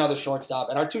 because this is another shortstop.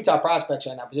 And our 2 top prospects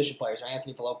right now, position players, are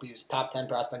Anthony Volpe, who's a top 10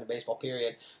 prospect in baseball,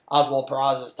 period. Oswald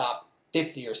Peraza is top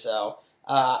 50 or so.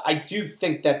 I do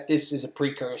think that this is a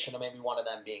precursor to maybe one of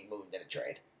them being moved in a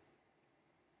trade.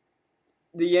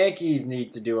 The Yankees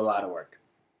need to do a lot of work.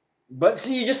 But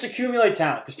see, you just accumulate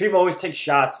talent, because people always take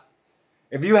shots.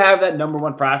 If you have that number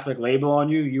 1 prospect label on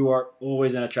you, you are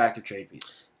always an attractive trade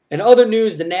piece. In other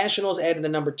news, the Nationals added the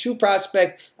number 2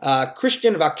 prospect,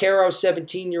 Christian Vaquero,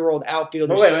 17-year-old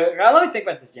outfielder. Wait. Let me think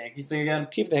about this Yankees thing again.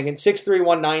 Keep thinking. 6'3",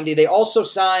 190. They also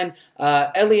signed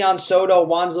Elian Soto,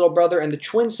 Juan's little brother, and the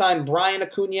Twins signed Brian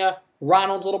Acuna,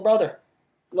 Ronald's little brother.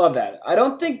 Love that. I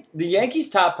don't think the Yankees'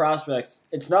 top prospects,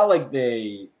 it's not like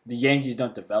the Yankees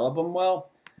don't develop them well.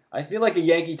 I feel like a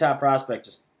Yankee top prospect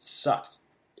just sucks.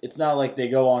 It's not like they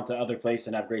go on to other places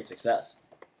and have great success.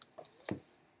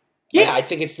 Yeah, I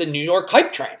think it's the New York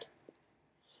hype train.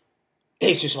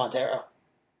 Jesus Montero.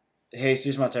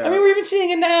 Jesus Montero. I mean, we're even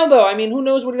seeing it now, though. I mean, who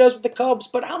knows what he does with the Cubs,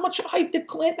 but how much hype did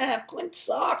Clint have? Clint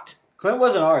sucked. Clint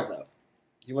wasn't ours, though.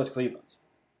 He was Cleveland's.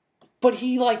 But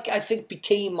he, I think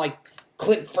became,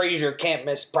 Clint Frazier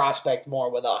can't-miss prospect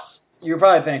more with us. You were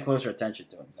probably paying closer attention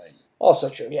to him. Also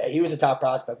true. Yeah, he was a top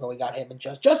prospect when we got him. And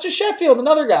Justice Sheffield,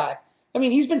 another guy. I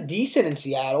mean, he's been decent in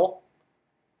Seattle.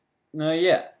 No,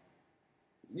 yeah.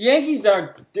 The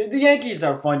Yankees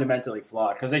are fundamentally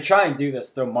flawed because they try and do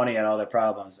this, throw money at all their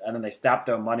problems, and then they stop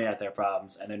throwing money at their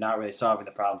problems, and they're not really solving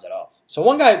the problems at all. So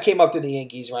one guy who came up through the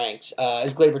Yankees ranks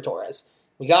is Gleyber Torres.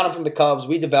 We got him from the Cubs.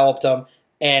 We developed him.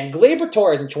 And Gleyber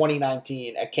Torres in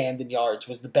 2019 at Camden Yards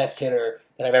was the best hitter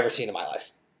that I've ever seen in my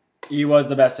life. He was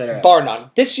the best hitter. Bar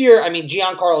none. This year, I mean,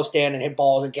 Giancarlo Stanton hit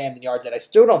balls in Camden Yards that I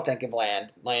still don't think have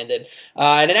landed.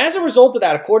 And then as a result of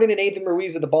that, according to Nathan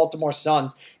Ruiz of the Baltimore Sun,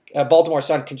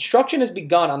 construction has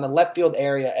begun on the left field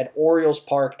area at Orioles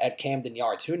Park at Camden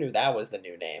Yards. Who knew that was the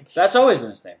new name? That's always been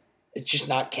his name. It's just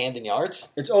not Camden Yards?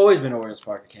 It's always been Orioles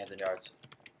Park at Camden Yards.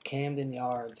 Camden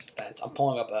Yards fence. I'm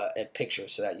pulling up a picture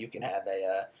so that you can have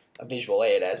a visual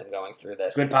aid as I'm going through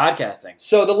this. Good podcasting.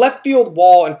 So the left field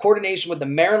wall, in coordination with the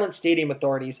Maryland Stadium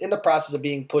authorities, in the process of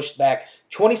being pushed back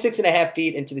 26.5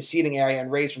 feet into the seating area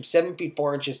and raised from 7 feet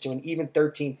 4 inches to an even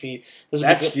 13 feet.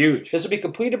 That's huge. This will be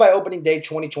completed by opening day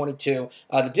 2022.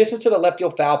 The distance to the left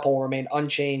field foul pole will remain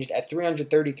unchanged at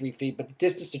 333 feet, but the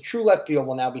distance to true left field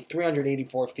will now be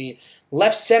 384 feet.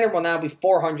 Left center will now be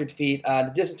 400 feet.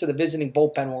 The distance to the visiting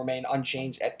bullpen will remain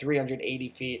unchanged at 380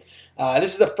 feet.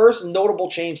 This is the first notable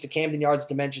change to Camden Yards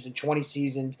dimensions in 20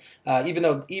 seasons, even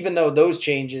though those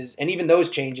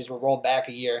changes were rolled back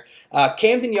a year.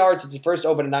 Camden Yards, since it first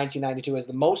opened in 1992, has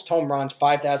the most home runs,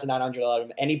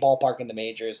 5,911 of any ballpark in the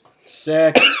majors.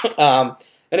 Sick. And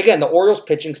again, the Orioles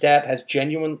pitching staff has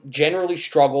generally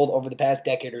struggled over the past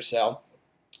decade or so.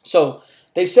 So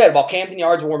they said, while Camden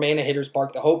Yards will remain a hitter's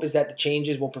park, the hope is that the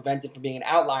changes will prevent it from being an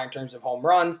outlier in terms of home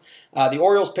runs. The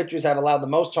Orioles pitchers have allowed the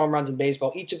most home runs in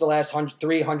baseball each of the last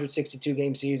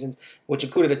 362-game seasons, which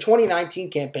included a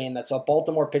 2019 campaign that saw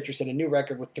Baltimore pitchers set a new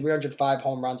record with 305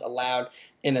 home runs allowed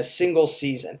in a single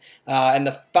season. And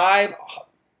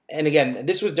again,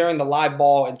 this was during the live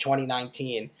ball in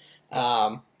 2019.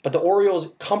 But the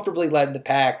Orioles comfortably led the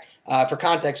pack. For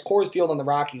context, Coors Field and the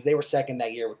Rockies, they were second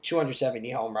that year with 270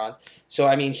 home runs. So,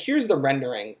 I mean, here's the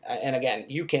rendering. And again,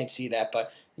 you can't see that,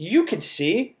 but you can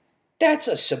see that's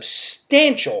a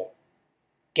substantial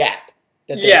gap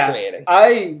that they're creating.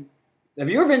 Have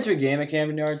you ever been to a game at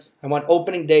Camden Yards? I went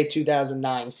opening day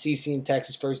 2009, CC and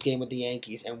Texas first game with the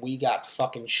Yankees, and we got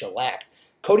fucking shellacked.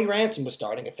 Cody Ransom was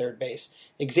starting at third base.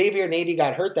 Xavier Nady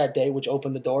got hurt that day, which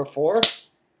opened the door for...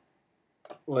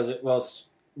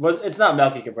 It's not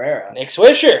Melky Cabrera. Nick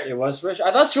Swisher. It was Swisher.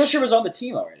 I thought Swisher was on the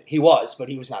team already. He was, but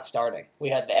he was not starting. We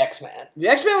had the X-Man. The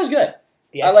X-Man was good.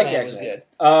 I like the X-Man.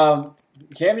 Was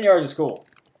good. Camden Yards is cool.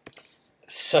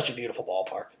 Such a beautiful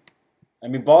ballpark. I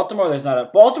mean,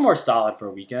 Baltimore's solid for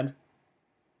a weekend.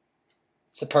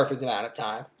 It's a perfect amount of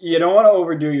time. You don't want to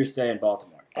overdo your stay in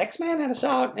Baltimore. X-Man had a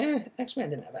solid...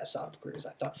 X-Man didn't have as solid career as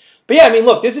I thought. But yeah, I mean,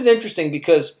 look, this is interesting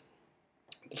because...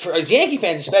 For as Yankee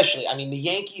fans especially, I mean, the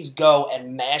Yankees go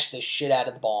and mash the shit out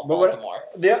of the ball in Baltimore.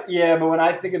 But when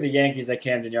I think of the Yankees at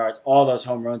Camden Yards, all those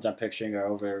home runs I'm picturing are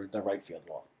over the right field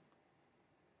wall.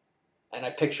 And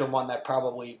I picture one that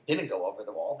probably didn't go over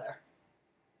the wall there.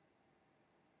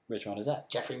 Which one is that?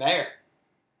 Jeffrey Mayer.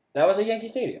 That was a Yankee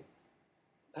Stadium.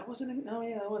 That wasn't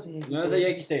that was a Yankee Stadium. That was a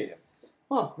Yankee Stadium.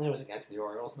 Well, it was against the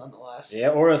Orioles nonetheless. Yeah,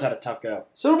 Orioles had a tough go.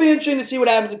 So it'll be interesting to see what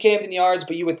happens at Camden Yards,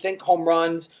 but you would think home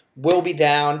runs will be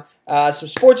down. Some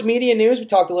sports media news. We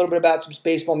talked a little bit about some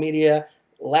baseball media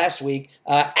last week.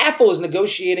 Apple is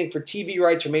negotiating for TV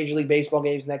rights for Major League Baseball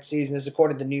games next season, this is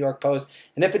according to the New York Post.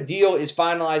 And if a deal is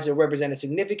finalized, it will represent a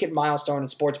significant milestone in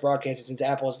sports broadcasting since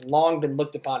Apple has long been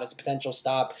looked upon as a potential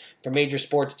stop for major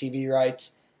sports TV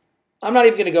rights. I'm not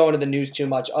even going to go into the news too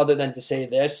much other than to say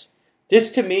this.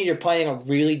 This, to me, you're playing a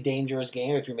really dangerous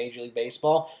game if you're Major League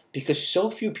Baseball because so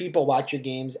few people watch your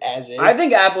games as is. I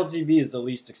think Apple TV is the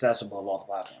least accessible of all the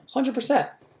platforms. 100%.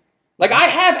 Like, I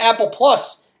have Apple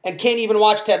Plus and can't even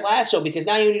watch Ted Lasso because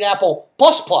now you need Apple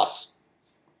Plus.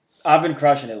 I've been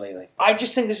crushing it lately. I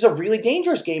just think this is a really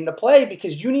dangerous game to play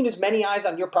because you need as many eyes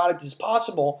on your product as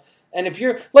possible. And if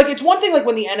you're... Like, it's one thing like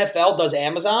when the NFL does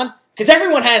Amazon because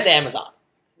everyone has Amazon,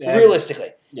 realistically.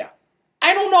 Yeah.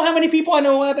 I don't know how many people I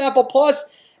know who have Apple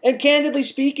Plus, and candidly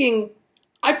speaking,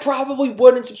 I probably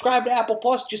wouldn't subscribe to Apple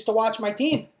Plus just to watch my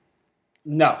team.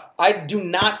 No. I do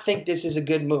not think this is a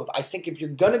good move. I think if you're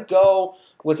going to go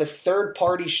with a third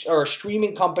party or a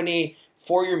streaming company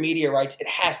for your media rights, it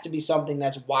has to be something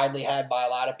that's widely had by a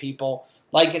lot of people,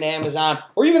 like an Amazon,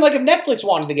 or even like if Netflix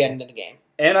wanted to get into the game.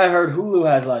 And I heard Hulu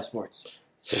has live sports.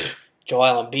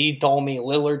 Joel Embiid told me,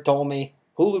 Lillard told me,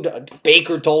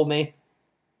 Baker told me.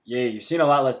 Yeah, you've seen a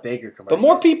lot less Baker commercials. But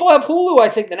more people have Hulu, I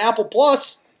think, than Apple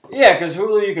Plus. Yeah, because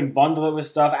Hulu, you can bundle it with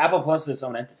stuff. Apple Plus is its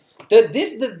own entity.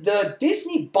 The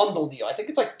Disney bundle deal, I think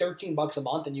it's like $13 a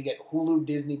month, and you get Hulu,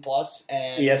 Disney Plus,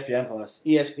 and ESPN Plus.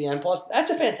 ESPN Plus.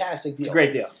 That's a fantastic deal. It's a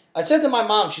great deal. I said to my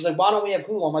mom, she's like, why don't we have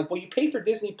Hulu? I'm like, well, you pay for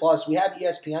Disney Plus. We have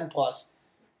ESPN Plus.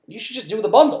 You should just do the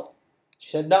bundle.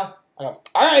 She said, no. I go,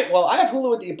 all right, well, I have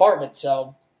Hulu at the apartment,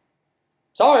 so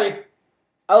sorry.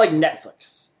 I like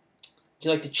Netflix. Do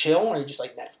you like to chill, or you just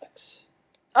like Netflix?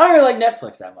 I don't really like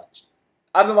Netflix that much.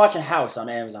 I've been watching House on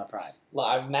Amazon Prime.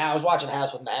 I was watching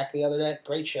House with Mac the other day.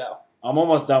 Great show. I'm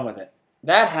almost done with it.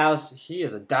 That House, he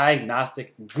is a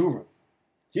diagnostic guru.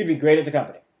 He'd be great at the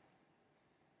company.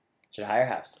 Should hire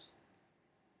House.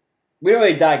 We don't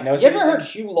really diagnose You ever anything. heard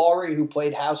Hugh Laurie, who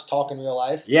played House, talk in real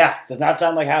life? Yeah, does not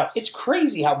sound like House. It's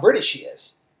crazy how British he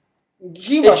is.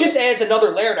 He It just adds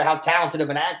another layer to how talented of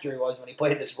an actor he was when he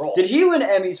played this role. Did he win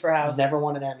Emmys for House? Never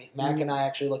won an Emmy. Mac and I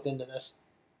actually looked into this.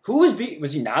 Who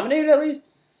was he nominated at least?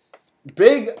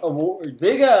 Big award,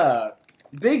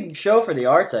 big show for the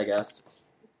arts, I guess.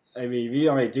 I mean, we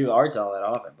don't really do arts all that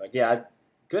often, but yeah,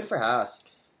 good for House.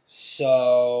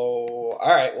 So,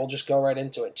 all right, we'll just go right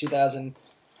into it. 2000.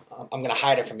 I'm going to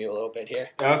hide it from you a little bit here.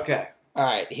 Okay. All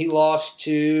right, he lost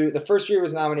to the first year he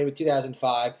was nominated with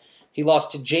 2005. He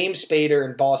lost to James Spader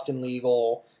in Boston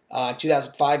Legal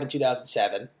 2005 and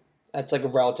 2007. That's like a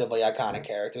relatively iconic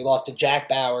character. He lost to Jack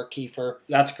Bauer, Kiefer.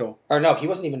 That's cool. Or no, he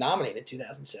wasn't even nominated in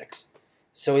 2006.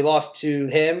 So he lost to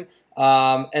him.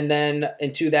 And then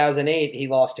in 2008, he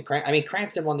lost to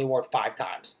Cranston won the award 5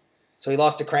 times. So he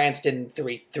lost to Cranston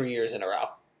three years in a row.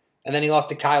 And then he lost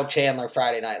to Kyle Chandler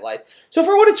Friday Night Lights. So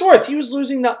for what it's worth, he was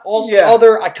losing to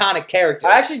other iconic characters.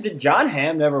 Actually, did John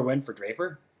Hamm never win for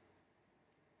Draper?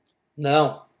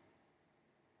 No.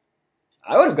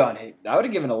 I would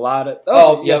have given a lot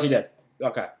of... yes, he did.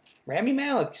 Okay. Rami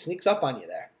Malek sneaks up on you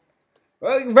there.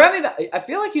 Well, Rami, I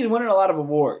feel like he's winning a lot of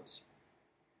awards.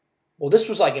 Well, this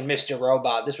was like in Mr.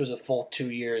 Robot. This was a full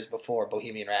 2 years before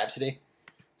Bohemian Rhapsody.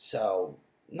 So,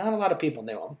 not a lot of people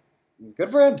knew him. Good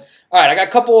for him. All right, I got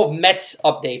a couple of Mets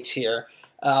updates here.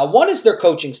 One is their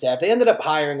coaching staff. They ended up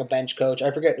hiring a bench coach.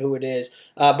 I forget who it is.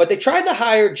 But they tried to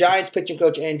hire Giants pitching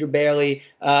coach Andrew Bailey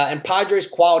and Padres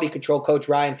quality control coach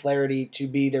Ryan Flaherty to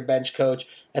be their bench coach.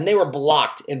 And they were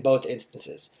blocked in both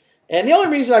instances. And the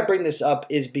only reason I bring this up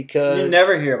is because... You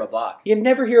never hear of a block. You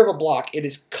never hear of a block. It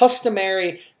is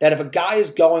customary that if a guy is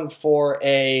going for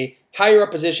a higher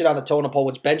up position on the totem pole,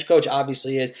 which bench coach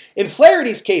obviously is, in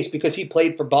Flaherty's case, because he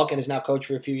played for Buck and is now coach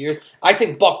for a few years, I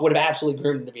think Buck would have absolutely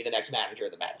groomed him to be the next manager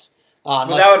of the Mets. But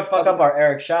that would fuck up our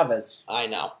Eric Chavez. I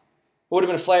know. It would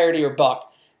have been Flaherty or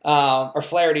Buck, or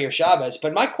Flaherty or Chavez.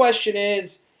 But my question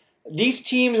is, these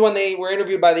teams, when they were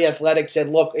interviewed by The Athletic, said,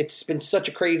 look, it's been such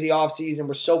a crazy offseason.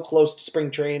 We're so close to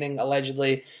spring training,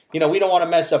 allegedly. We don't want to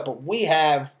mess up, but we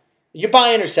have... You're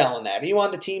buying or selling that? Are you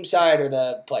on the team side or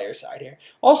the player side here?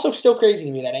 Also, still crazy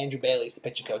to me that Andrew Bailey's the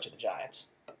pitching coach of the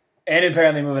Giants. And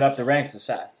apparently moving up the ranks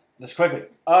this quickly.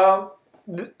 I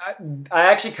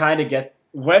actually kind of get...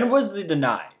 When was the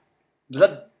deny? Was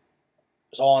that... It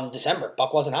was all in December.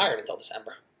 Buck wasn't hired until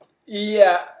December.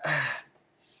 Yeah.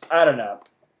 I don't know.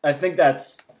 I think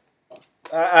that's...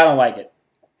 I don't like it.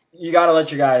 You got to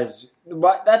let your guys...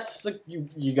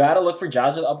 You got to look for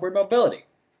jobs with upward mobility.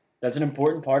 That's an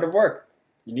important part of work.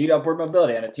 You need upward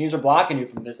mobility, and if teams are blocking you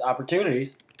from these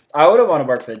opportunities, I wouldn't want to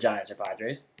work for the Giants or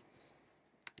Padres.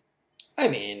 I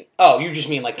mean, you just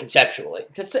mean like conceptually.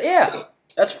 Yeah,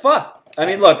 that's fucked. I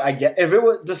mean, look, I get if it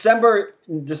was December,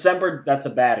 that's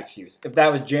a bad excuse. If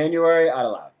that was January, I'd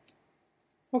allow it.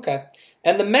 Okay.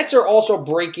 And the Mets are also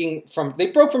broke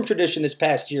from tradition this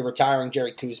past year, retiring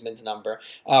Jerry Kuzman's number.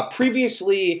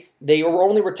 Previously, they were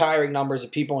only retiring numbers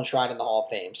of people enshrined in the Hall of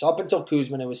Fame. So up until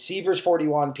Kuzman, it was Seaver's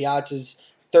 41, Piazza's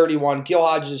 31, Gil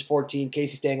Hodges' 14,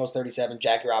 Casey Stangel's 37,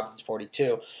 Jackie Robinson's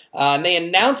 42. And they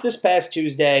announced this past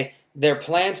Tuesday their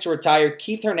plans to retire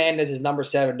Keith Hernandez as number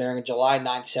 7 during a July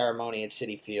 9th ceremony at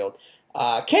Citi Field.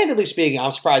 Candidly speaking,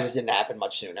 I'm surprised this didn't happen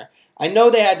much sooner. I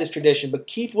know they had this tradition, but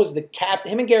Keith was the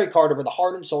captain. Him and Gary Carter were the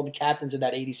heart and soul of the captains of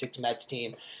that 86 Mets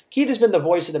team. Keith has been the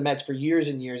voice of the Mets for years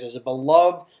and years as a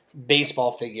beloved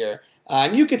baseball figure.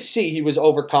 And you could see he was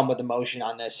overcome with emotion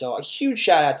on this. So a huge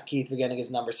shout out to Keith for getting his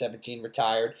number 17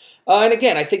 retired. And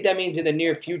again, I think that means in the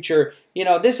near future,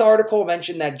 this article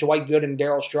mentioned that Dwight Gooden and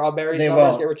Darryl Strawberry's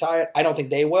numbers get retired. I don't think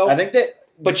they will. I think that.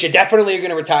 But you definitely are going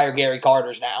to retire Gary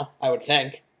Carter's now, I would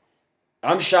think.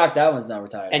 I'm shocked that one's not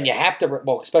retired. And you have to,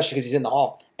 especially because he's in the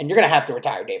Hall, and you're going to have to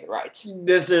retire David Wright's.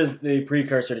 This is the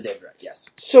precursor to David Wright, yes.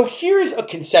 So here's a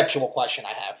conceptual question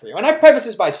I have for you. And I preface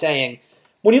this by saying,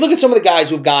 when you look at some of the guys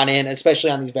who've gone in,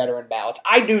 especially on these veteran ballots,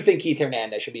 I do think Keith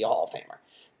Hernandez should be a Hall of Famer.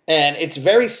 And it's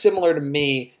very similar to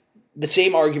me, the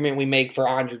same argument we make for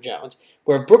Andrew Jones,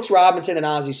 where Brooks Robinson and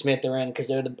Ozzie Smith are in because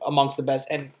they're amongst the best.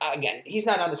 And again, he's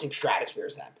not on the same stratosphere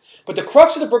as them. But the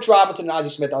crux of the Brooks Robinson and Ozzie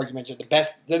Smith arguments are the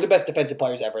best. They're the best defensive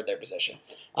players ever at their position.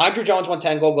 Andrew Jones won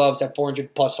 10 Gold Gloves, had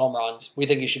 400-plus home runs. We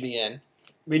think he should be in.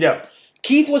 We do.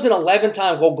 Keith was an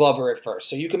 11-time Gold Glover at first,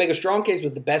 so you can make a strong case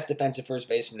was the best defensive first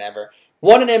baseman ever.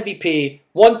 Won an MVP,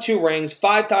 won 2 rings,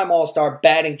 5-time All-Star,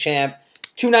 batting champ,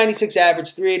 296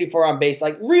 average, 384 on base.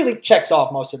 Like, really checks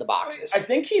off most of the boxes. I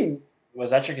think he...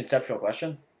 Was that your conceptual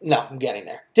question? No, I'm getting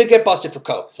there. Did get busted for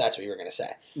coke, if that's what you were going to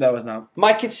say. That was not.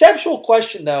 My conceptual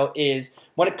question, though, is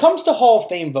when it comes to Hall of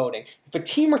Fame voting, if a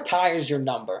team retires your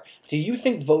number, do you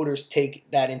think voters take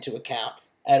that into account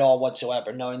at all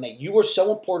whatsoever, knowing that you are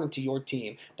so important to your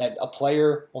team that a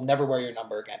player will never wear your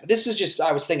number again? This is just,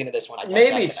 I was thinking of this when I typed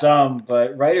Maybe some,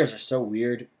 but writers are so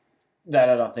weird that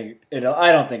I don't think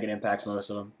it impacts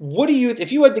most of them. What do you,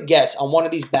 if you had to guess on one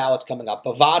of these ballots coming up,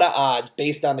 Bovada odds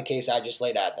based on the case I just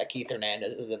laid out that Keith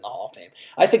Hernandez is in the Hall of Fame?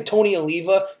 I think Tony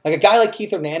Oliva, like a guy like Keith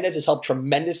Hernandez, is helped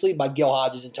tremendously by Gil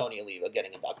Hodges and Tony Oliva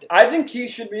getting inducted. I think Keith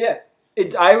should be it.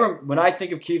 When I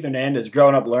think of Keith Hernandez,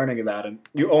 growing up learning about him,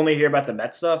 you only hear about the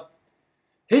Mets stuff.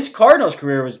 His Cardinals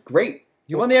career was great.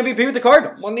 He won the MVP with the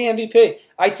Cardinals. Won the MVP.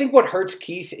 I think what hurts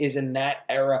Keith is in that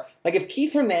era. Like if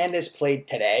Keith Hernandez played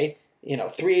today,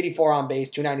 384 on base,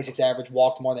 296 average,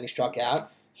 walked more than he struck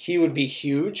out, he would be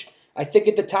huge. I think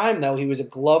at the time, though, he was a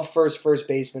glove-first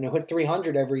baseman who hit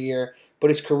 300 every year, but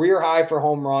his career high for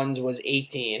home runs was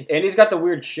 18. And he's got the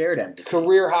weird shared MVP.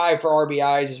 Career high for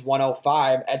RBIs is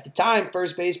 105. At the time,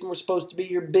 first baseman was supposed to be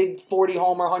your big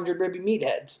 40-homer, 100-ribby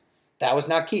meatheads. That was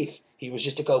not Keith. He was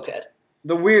just a cokehead.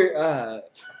 The weird,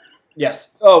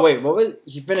 yes. Oh, wait, what was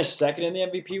he finished second in the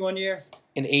MVP one year?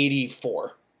 In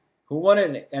 84. Who won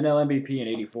an NL MVP in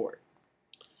 84?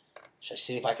 Should I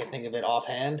see if I can think of it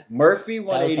offhand? Murphy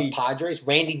won That was 80. the Padres.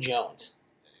 Randy Jones.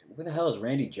 Who the hell is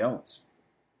Randy Jones?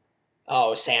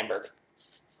 Oh, Sandberg.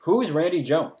 Who is Randy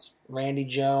Jones? Randy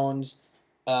Jones.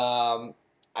 I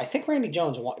think Randy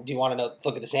Jones. Do you want to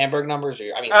look at the Sandberg numbers?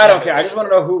 I don't care. I just want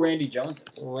to know who Randy Jones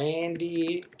is.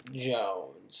 Randy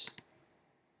Jones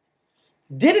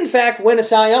did, in fact, win a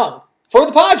Cy Young for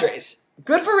the Padres.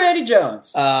 Good for Randy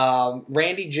Jones.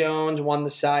 Randy Jones won the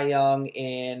Cy Young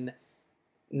in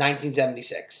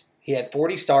 1976. He had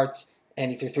 40 starts,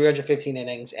 and he threw 315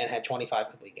 innings and had 25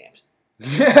 complete games.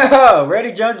 Yeah,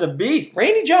 Randy Jones is a beast.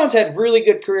 Randy Jones had really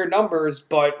good career numbers,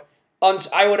 but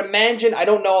I would imagine, I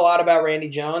don't know a lot about Randy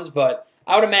Jones, but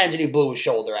I would imagine he blew his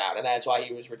shoulder out, and that's why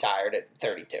he was retired at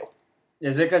 32.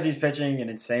 Is it because he's pitching an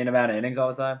insane amount of innings all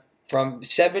the time? From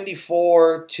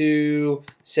 74 to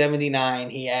 79,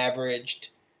 he averaged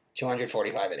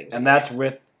 245 innings. And that's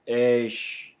with it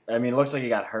looks like he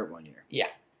got hurt one year. Yeah.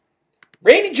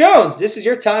 Randy Jones, this is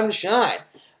your time to shine.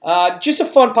 Just a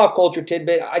fun pop culture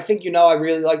tidbit. I think I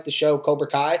really like the show Cobra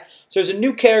Kai. So there's a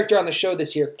new character on the show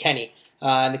this year, Kenny.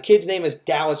 And the kid's name is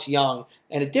Dallas Young.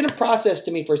 And it didn't process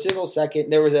to me for a single second.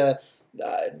 There was a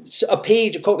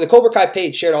page, the Cobra Kai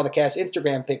page shared all the cast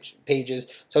Instagram pages.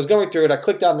 So I was going through it. I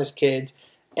clicked on this kid,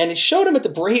 and it showed him at the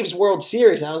Braves World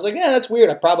Series. And I was like, yeah, that's weird.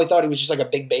 I probably thought he was just like a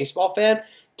big baseball fan.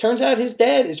 Turns out his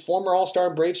dad is former All-Star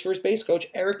and Braves first base coach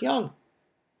Eric Young,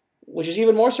 which is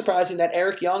even more surprising that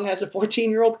Eric Young has a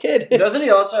 14-year-old kid. Doesn't he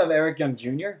also have Eric Young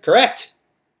Jr.? Correct.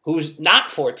 Who's not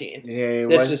 14. Yeah,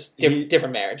 this was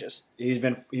different marriages.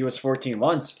 He was 14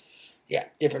 once. Yeah,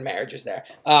 different marriages there.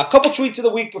 A couple tweets of the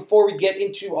week before we get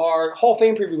into our Hall of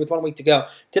Fame preview with 1 week to go.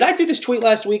 Did I do this tweet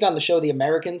last week on the show The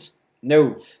Americans?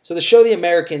 No. So the show The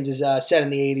Americans is set in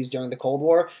the 80s during the Cold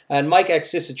War. And Mike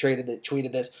Exissa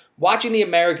tweeted this. Watching The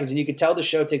Americans, and you could tell the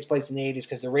show takes place in the 80s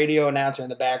because the radio announcer in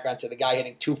the background said the guy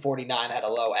hitting 249 had a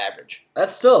low average.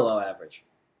 That's still a low average.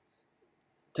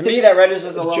 To me, that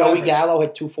registers a low Joey average. Gallo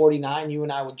hit 249, you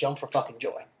and I would jump for fucking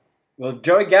joy. Well,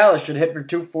 Joey Gallo should hit for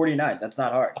 249. That's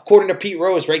not hard. According to Pete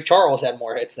Rose, Ray Charles had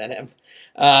more hits than him.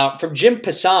 From Jim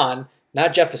Passan,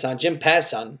 not Jeff Passan, Jim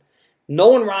Passan,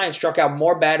 Nolan Ryan struck out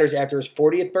more batters after his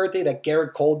 40th birthday than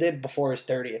Garrett Cole did before his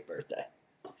 30th birthday.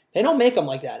 They don't make them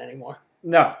like that anymore.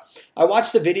 No. I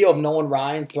watched the video of Nolan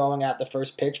Ryan throwing out the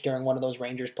first pitch during one of those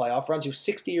Rangers playoff runs. He was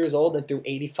 60 years old and threw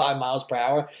 85 miles per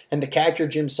hour, and the catcher,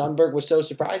 Jim Sundberg, was so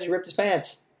surprised he ripped his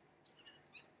pants.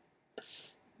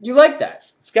 You like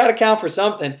that. It's got to count for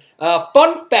something.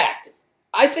 Fun fact.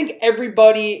 I think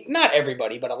everybody, not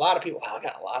everybody, but a lot of people, I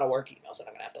got a lot of work emails that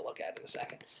I'm going to have to look at in a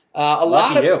second. A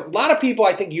lot of people,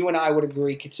 I think you and I would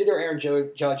agree, consider Aaron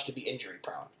Judge to be injury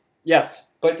prone. Yes.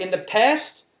 But in the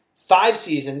past 5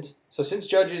 seasons, so since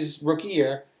Judge's rookie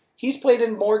year, he's played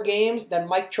in more games than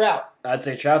Mike Trout. I'd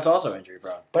say Trout's also injury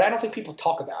prone. But I don't think people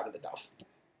talk about it enough.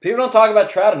 People don't talk about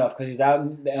Trout enough because he's out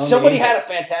in the Somebody had a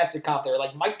fantastic comp there.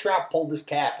 Like, Mike Trout pulled his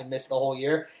calf and missed the whole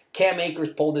year. Cam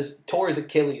Akers tore his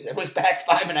Achilles and was back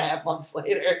 5.5 months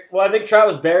later. Well, I think Trout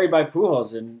was buried by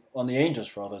Pujols on the Angels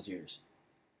for all those years.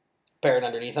 Buried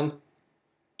underneath him.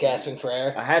 Gasping for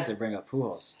air. I had to bring up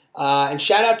Pujols. And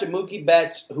shout out to Mookie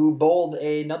Betts, who bowled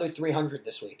another 300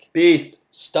 this week. Beast.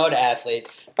 Stud athlete.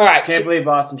 All right. Can't believe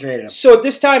Boston traded him. So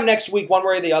this time next week, one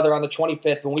way or the other, on the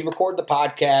 25th, when we record the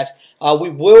podcast, we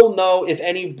will know if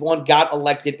anyone got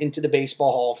elected into the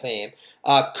Baseball Hall of Fame.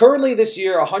 Currently this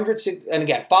year, 106, and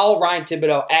again, follow Ryan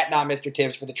Thibodeau at not Mr.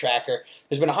 Tibbs for the tracker.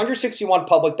 There's been 161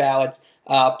 public ballots,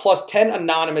 plus 10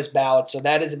 anonymous ballots, so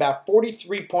that is about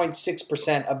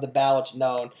 43.6% of the ballots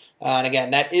known. And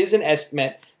again, that is an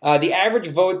estimate. The average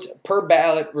vote per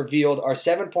ballot revealed are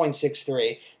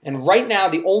 7.63, and right now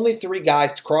the only 3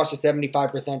 guys to cross the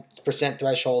 75%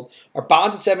 threshold are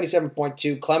Bonds at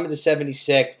 77.2, Clemens at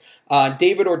 76,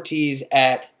 David Ortiz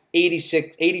at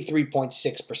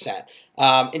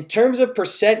 83.6%. In terms of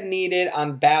percent needed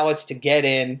on ballots to get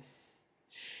in,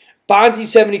 Bonds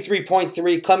needs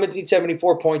 73.3, Clemens needs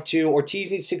 74.2,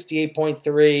 Ortiz needs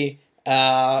 68.3.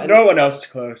 No one else is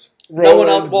close. No one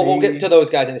else. Well, we'll get to those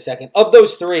guys in a second. Of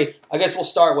those 3, I guess we'll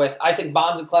start with, I think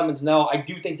Bonds and Clemens, no. I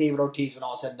do think David Ortiz, when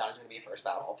all said and done, is going to be a first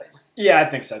ballot Hall of Famer. Yeah, I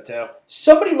think so too.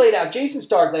 Jason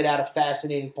Stark laid out a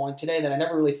fascinating point today that I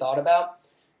never really thought about.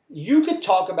 You could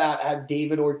talk about how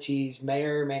David Ortiz may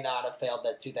or may not have failed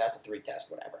that 2003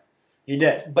 test, whatever. He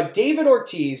did. But David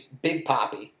Ortiz, Big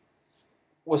Papi,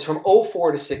 was from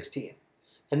 04 to 16.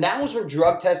 And that was when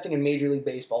drug testing in Major League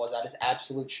Baseball was at its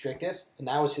absolute strictest, and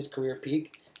that was his career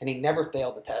peak, and he never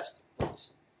failed the test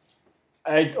once.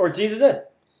 Ortiz is in.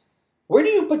 Where do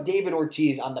you put David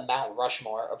Ortiz on the Mount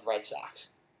Rushmore of Red Sox?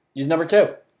 He's number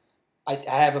 2. I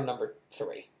have him number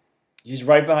 3. He's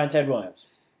right behind Ted Williams.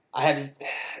 I have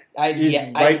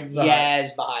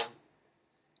Yaz behind.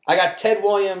 I got Ted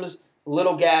Williams,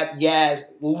 little gap, Yaz,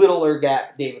 littler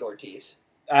gap, David Ortiz.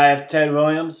 I have Ted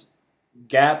Williams,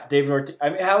 gap, David Ortiz. I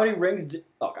mean, how many rings?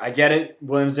 Look, I get it.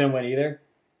 Williams didn't win either.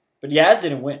 But Yaz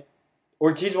didn't win.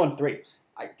 Ortiz won 3.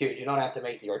 Dude, you don't have to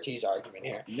make the Ortiz argument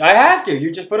here. I have to.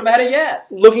 You just put him ahead of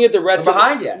Yaz. Looking at the rest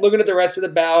Yaz. Looking at the rest of the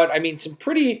ballot, I mean, some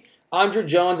pretty Andruw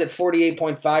Jones at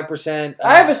 48.5%.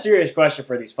 I have a serious question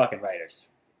for these fucking writers.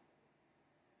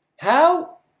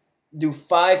 How do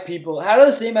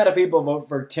the same amount of people vote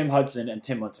for Tim Hudson and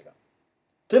Tim Lincecum?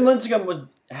 Tim Lincecum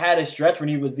had a stretch when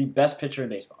he was the best pitcher in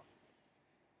baseball.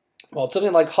 Well, it's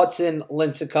something like Hudson,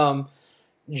 Lincecum,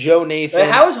 Joe Nathan,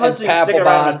 how is Hudson sticking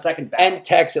around a second ballot? And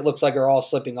Tex, it looks like, are all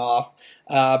slipping off.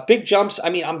 Big jumps. I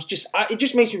mean, it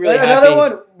just makes me really happy. Another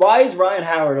one. Why is Ryan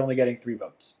Howard only getting 3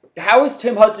 votes? How is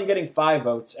Tim Hudson getting 5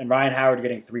 votes and Ryan Howard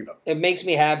getting 3 votes? It makes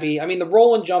me happy. I mean, the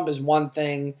roll and jump is one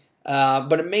thing,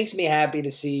 but it makes me happy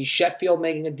to see Sheffield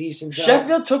making a decent jump.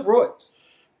 Sheffield took roids.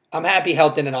 I'm happy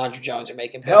Helton and Andruw Jones are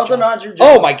making big Helton and jumps. Andruw Jones.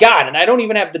 Oh my God! And I don't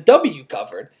even have the W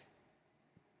covered.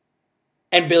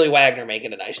 And Billy Wagner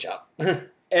making a nice jump.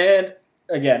 And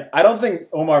again, I don't think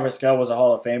Omar Vizquel was a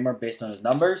Hall of Famer based on his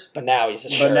numbers. But now he's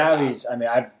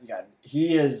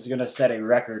he is going to set a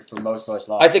record for most losses.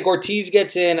 I think Ortiz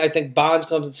gets in. I think Bonds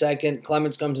comes in second.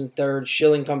 Clemens comes in third.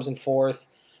 Schilling comes in fourth.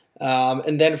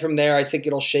 And then from there, I think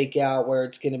it'll shake out where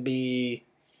it's going to be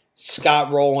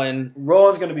Scott Rowland.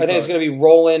 Rowland's going to be I think it's going to be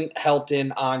Rowland,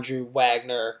 Helton, Andruw,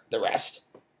 Wagner, the rest.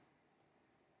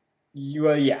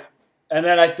 Yeah. And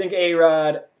then I think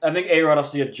A-Rod will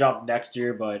see a jump next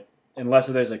year, but unless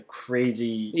there's a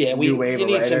crazy new wave you of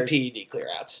need writers. some PED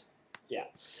clearouts. Yeah.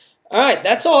 All right,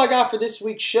 that's all I got for this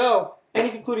week's show. Any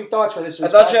concluding thoughts for this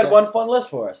week's I thought podcast? you had one fun list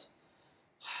for us.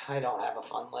 I don't have a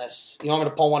fun list. You want me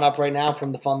to pull one up right now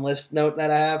from the fun list note that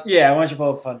I have? Yeah, why don't you pull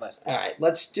up a fun list? All right,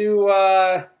 let's do...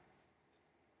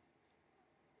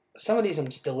 some of these I'm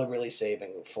deliberately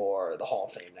saving for the Hall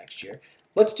of Fame next year.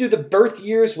 Let's do the birth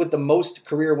years with the most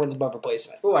career wins above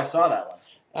replacement. Oh, I saw that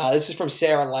one. This is from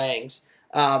Sarah Langs.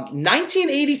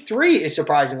 1983 is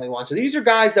surprisingly one. So these are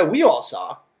guys that we all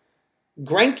saw.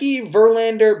 Greinke,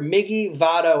 Verlander, Miggy,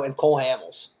 Votto, and Cole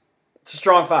Hamels. It's a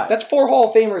strong 5. That's 4 Hall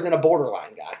of Famers and a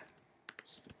borderline guy.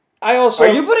 Are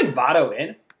you putting Votto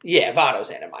in? Yeah, Votto's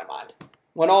in my mind.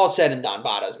 When all is said and done,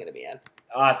 Votto's going to be in.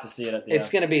 I'll have to see it at the end. It's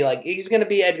going to be like, he's going to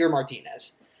be Edgar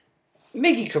Martinez.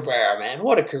 Melky Cabrera, man,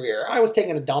 what a career. I was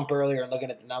taking a dump earlier and looking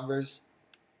at the numbers.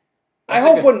 I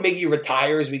hope when Miggy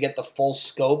retires, we get the full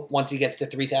scope once he gets to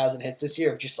 3,000 hits this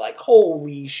year of just like,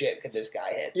 holy shit, could this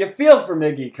guy hit? You feel for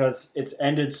Miggy because it's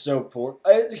ended so poor.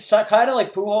 It's kind of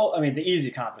like Pujols. I mean, the easy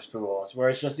accomplished Pujols, where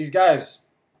it's just these guys,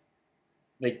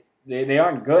 they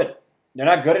aren't good. They're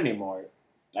not good anymore.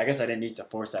 I guess I didn't need to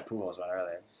force that Pujols one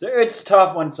earlier. It's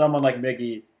tough when someone like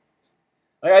Miggy,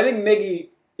 I think Miggy,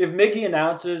 if Miggy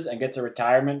announces and gets a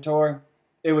retirement tour,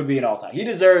 it would be an all-time. He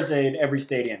deserves an every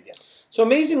stadium gift. So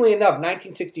amazingly enough,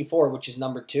 1964, which is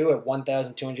number 2 at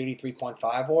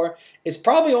 1,283.5 WAR, is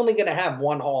probably only going to have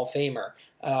one Hall of Famer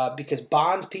because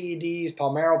Bonds PEDs,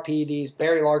 Palmeiro PEDs,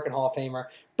 Barry Larkin Hall of Famer,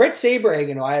 Brett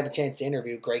Saberhagen, who I had the chance to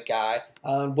interview, great guy,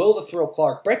 Will the Thrill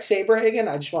Clark. Brett Saberhagen,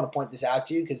 I just want to point this out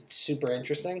to you because it's super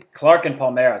interesting. Clark and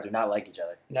Palmeiro do not like each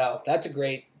other. No, that's a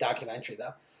great documentary,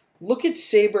 though. Look at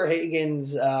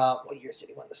Saberhagen's, what years did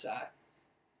he win the Cy?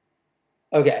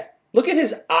 Okay. Look at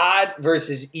his odd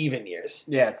versus even years.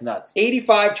 Yeah, it's nuts.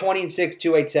 85, 20, and 6,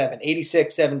 287.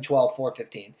 86, 7, 12,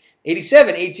 415.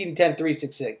 87, 18, and 10,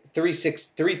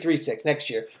 336 next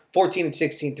year. 14 and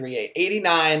 16, 38.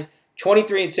 89,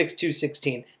 23 and 6,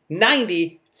 216.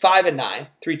 90, 5 and 9,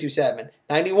 327.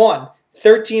 91,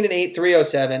 13 and 8,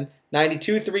 307.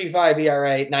 92, 3.5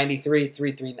 ERA. 93,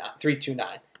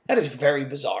 329. That is very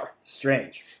bizarre.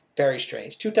 Strange. Very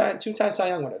strange. Two-time Cy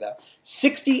Young winner, though.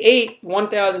 68,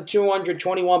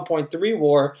 1,221.3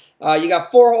 WAR. You got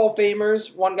 4 Hall of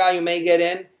Famers. One guy who may get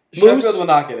in. Sheffield will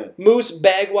not get in. Moose,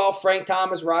 Bagwell, Frank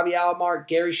Thomas, Robbie Alomar,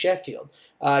 Gary Sheffield.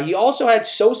 You also had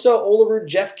Sosa, Olerud,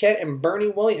 Jeff Kent, and Bernie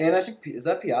Williams. And I think, is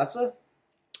that Piazza?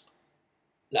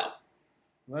 No.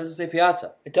 Why does it say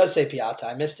Piazza? It does say Piazza.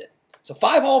 I missed it. So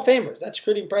 5 Hall of Famers. That's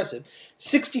pretty impressive.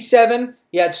 67,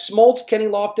 you had Smoltz, Kenny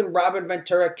Lofton, Robin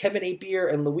Ventura, Kevin Apier,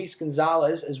 and Luis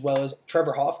Gonzalez, as well as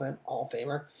Trevor Hoffman, Hall of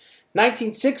Famer.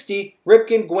 1960,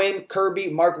 Ripken, Gwynn,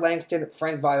 Kirby, Mark Langston,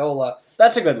 Frank Viola.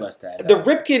 That's a good list, Ed. The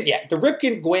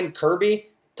Ripken, Gwynn, Kirby,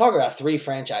 talk about 3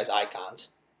 franchise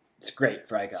icons. It's great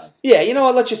for icons. Yeah, you know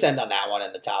what? Let's just end on that one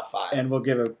in the top 5. And we'll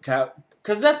give a count,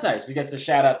 because that's nice. We get to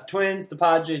shout out the Twins, the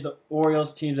Padres, the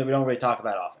Orioles, teams that we don't really talk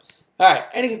about often. All right,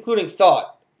 any concluding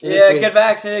thought? Yeah, get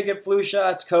vaccinated, get flu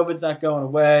shots. COVID's not going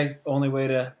away. Only way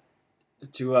to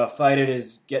fight it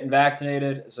is getting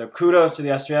vaccinated. So kudos to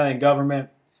the Australian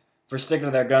government for sticking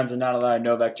to their guns and not allowing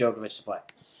Novak Djokovic to play.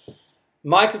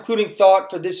 My concluding thought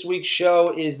for this week's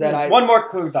show is that One more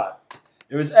concluding thought.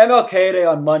 It was MLK Day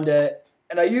on Monday,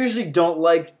 and I usually don't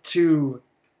like to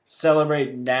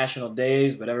celebrate national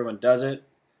days, but everyone does it.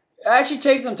 Actually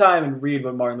take some time and read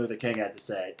what Martin Luther King had to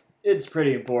say. It's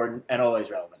pretty important and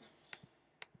always relevant.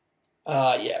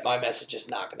 Yeah, my message is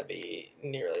not going to be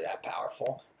nearly that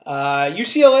powerful.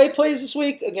 UCLA plays this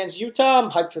week against Utah.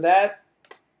 I'm hyped for that.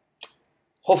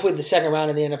 Hopefully the second round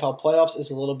of the NFL playoffs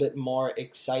is a little bit more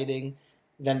exciting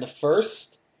than the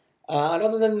first. And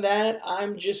other than that,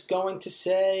 I'm just going to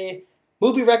say,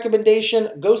 movie recommendation,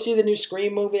 go see the new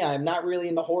Scream movie. I'm not really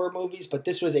into horror movies, but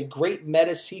this was a great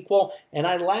meta sequel, and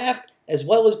I laughed as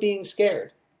well as being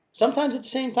scared. Sometimes at the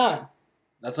same time.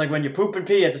 That's like when you poop and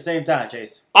pee at the same time,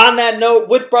 Chase. On that note,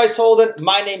 with Bryce Holden,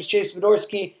 my name's Chase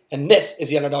Fedorsky, and this is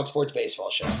the Underdog Sports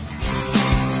Baseball Show.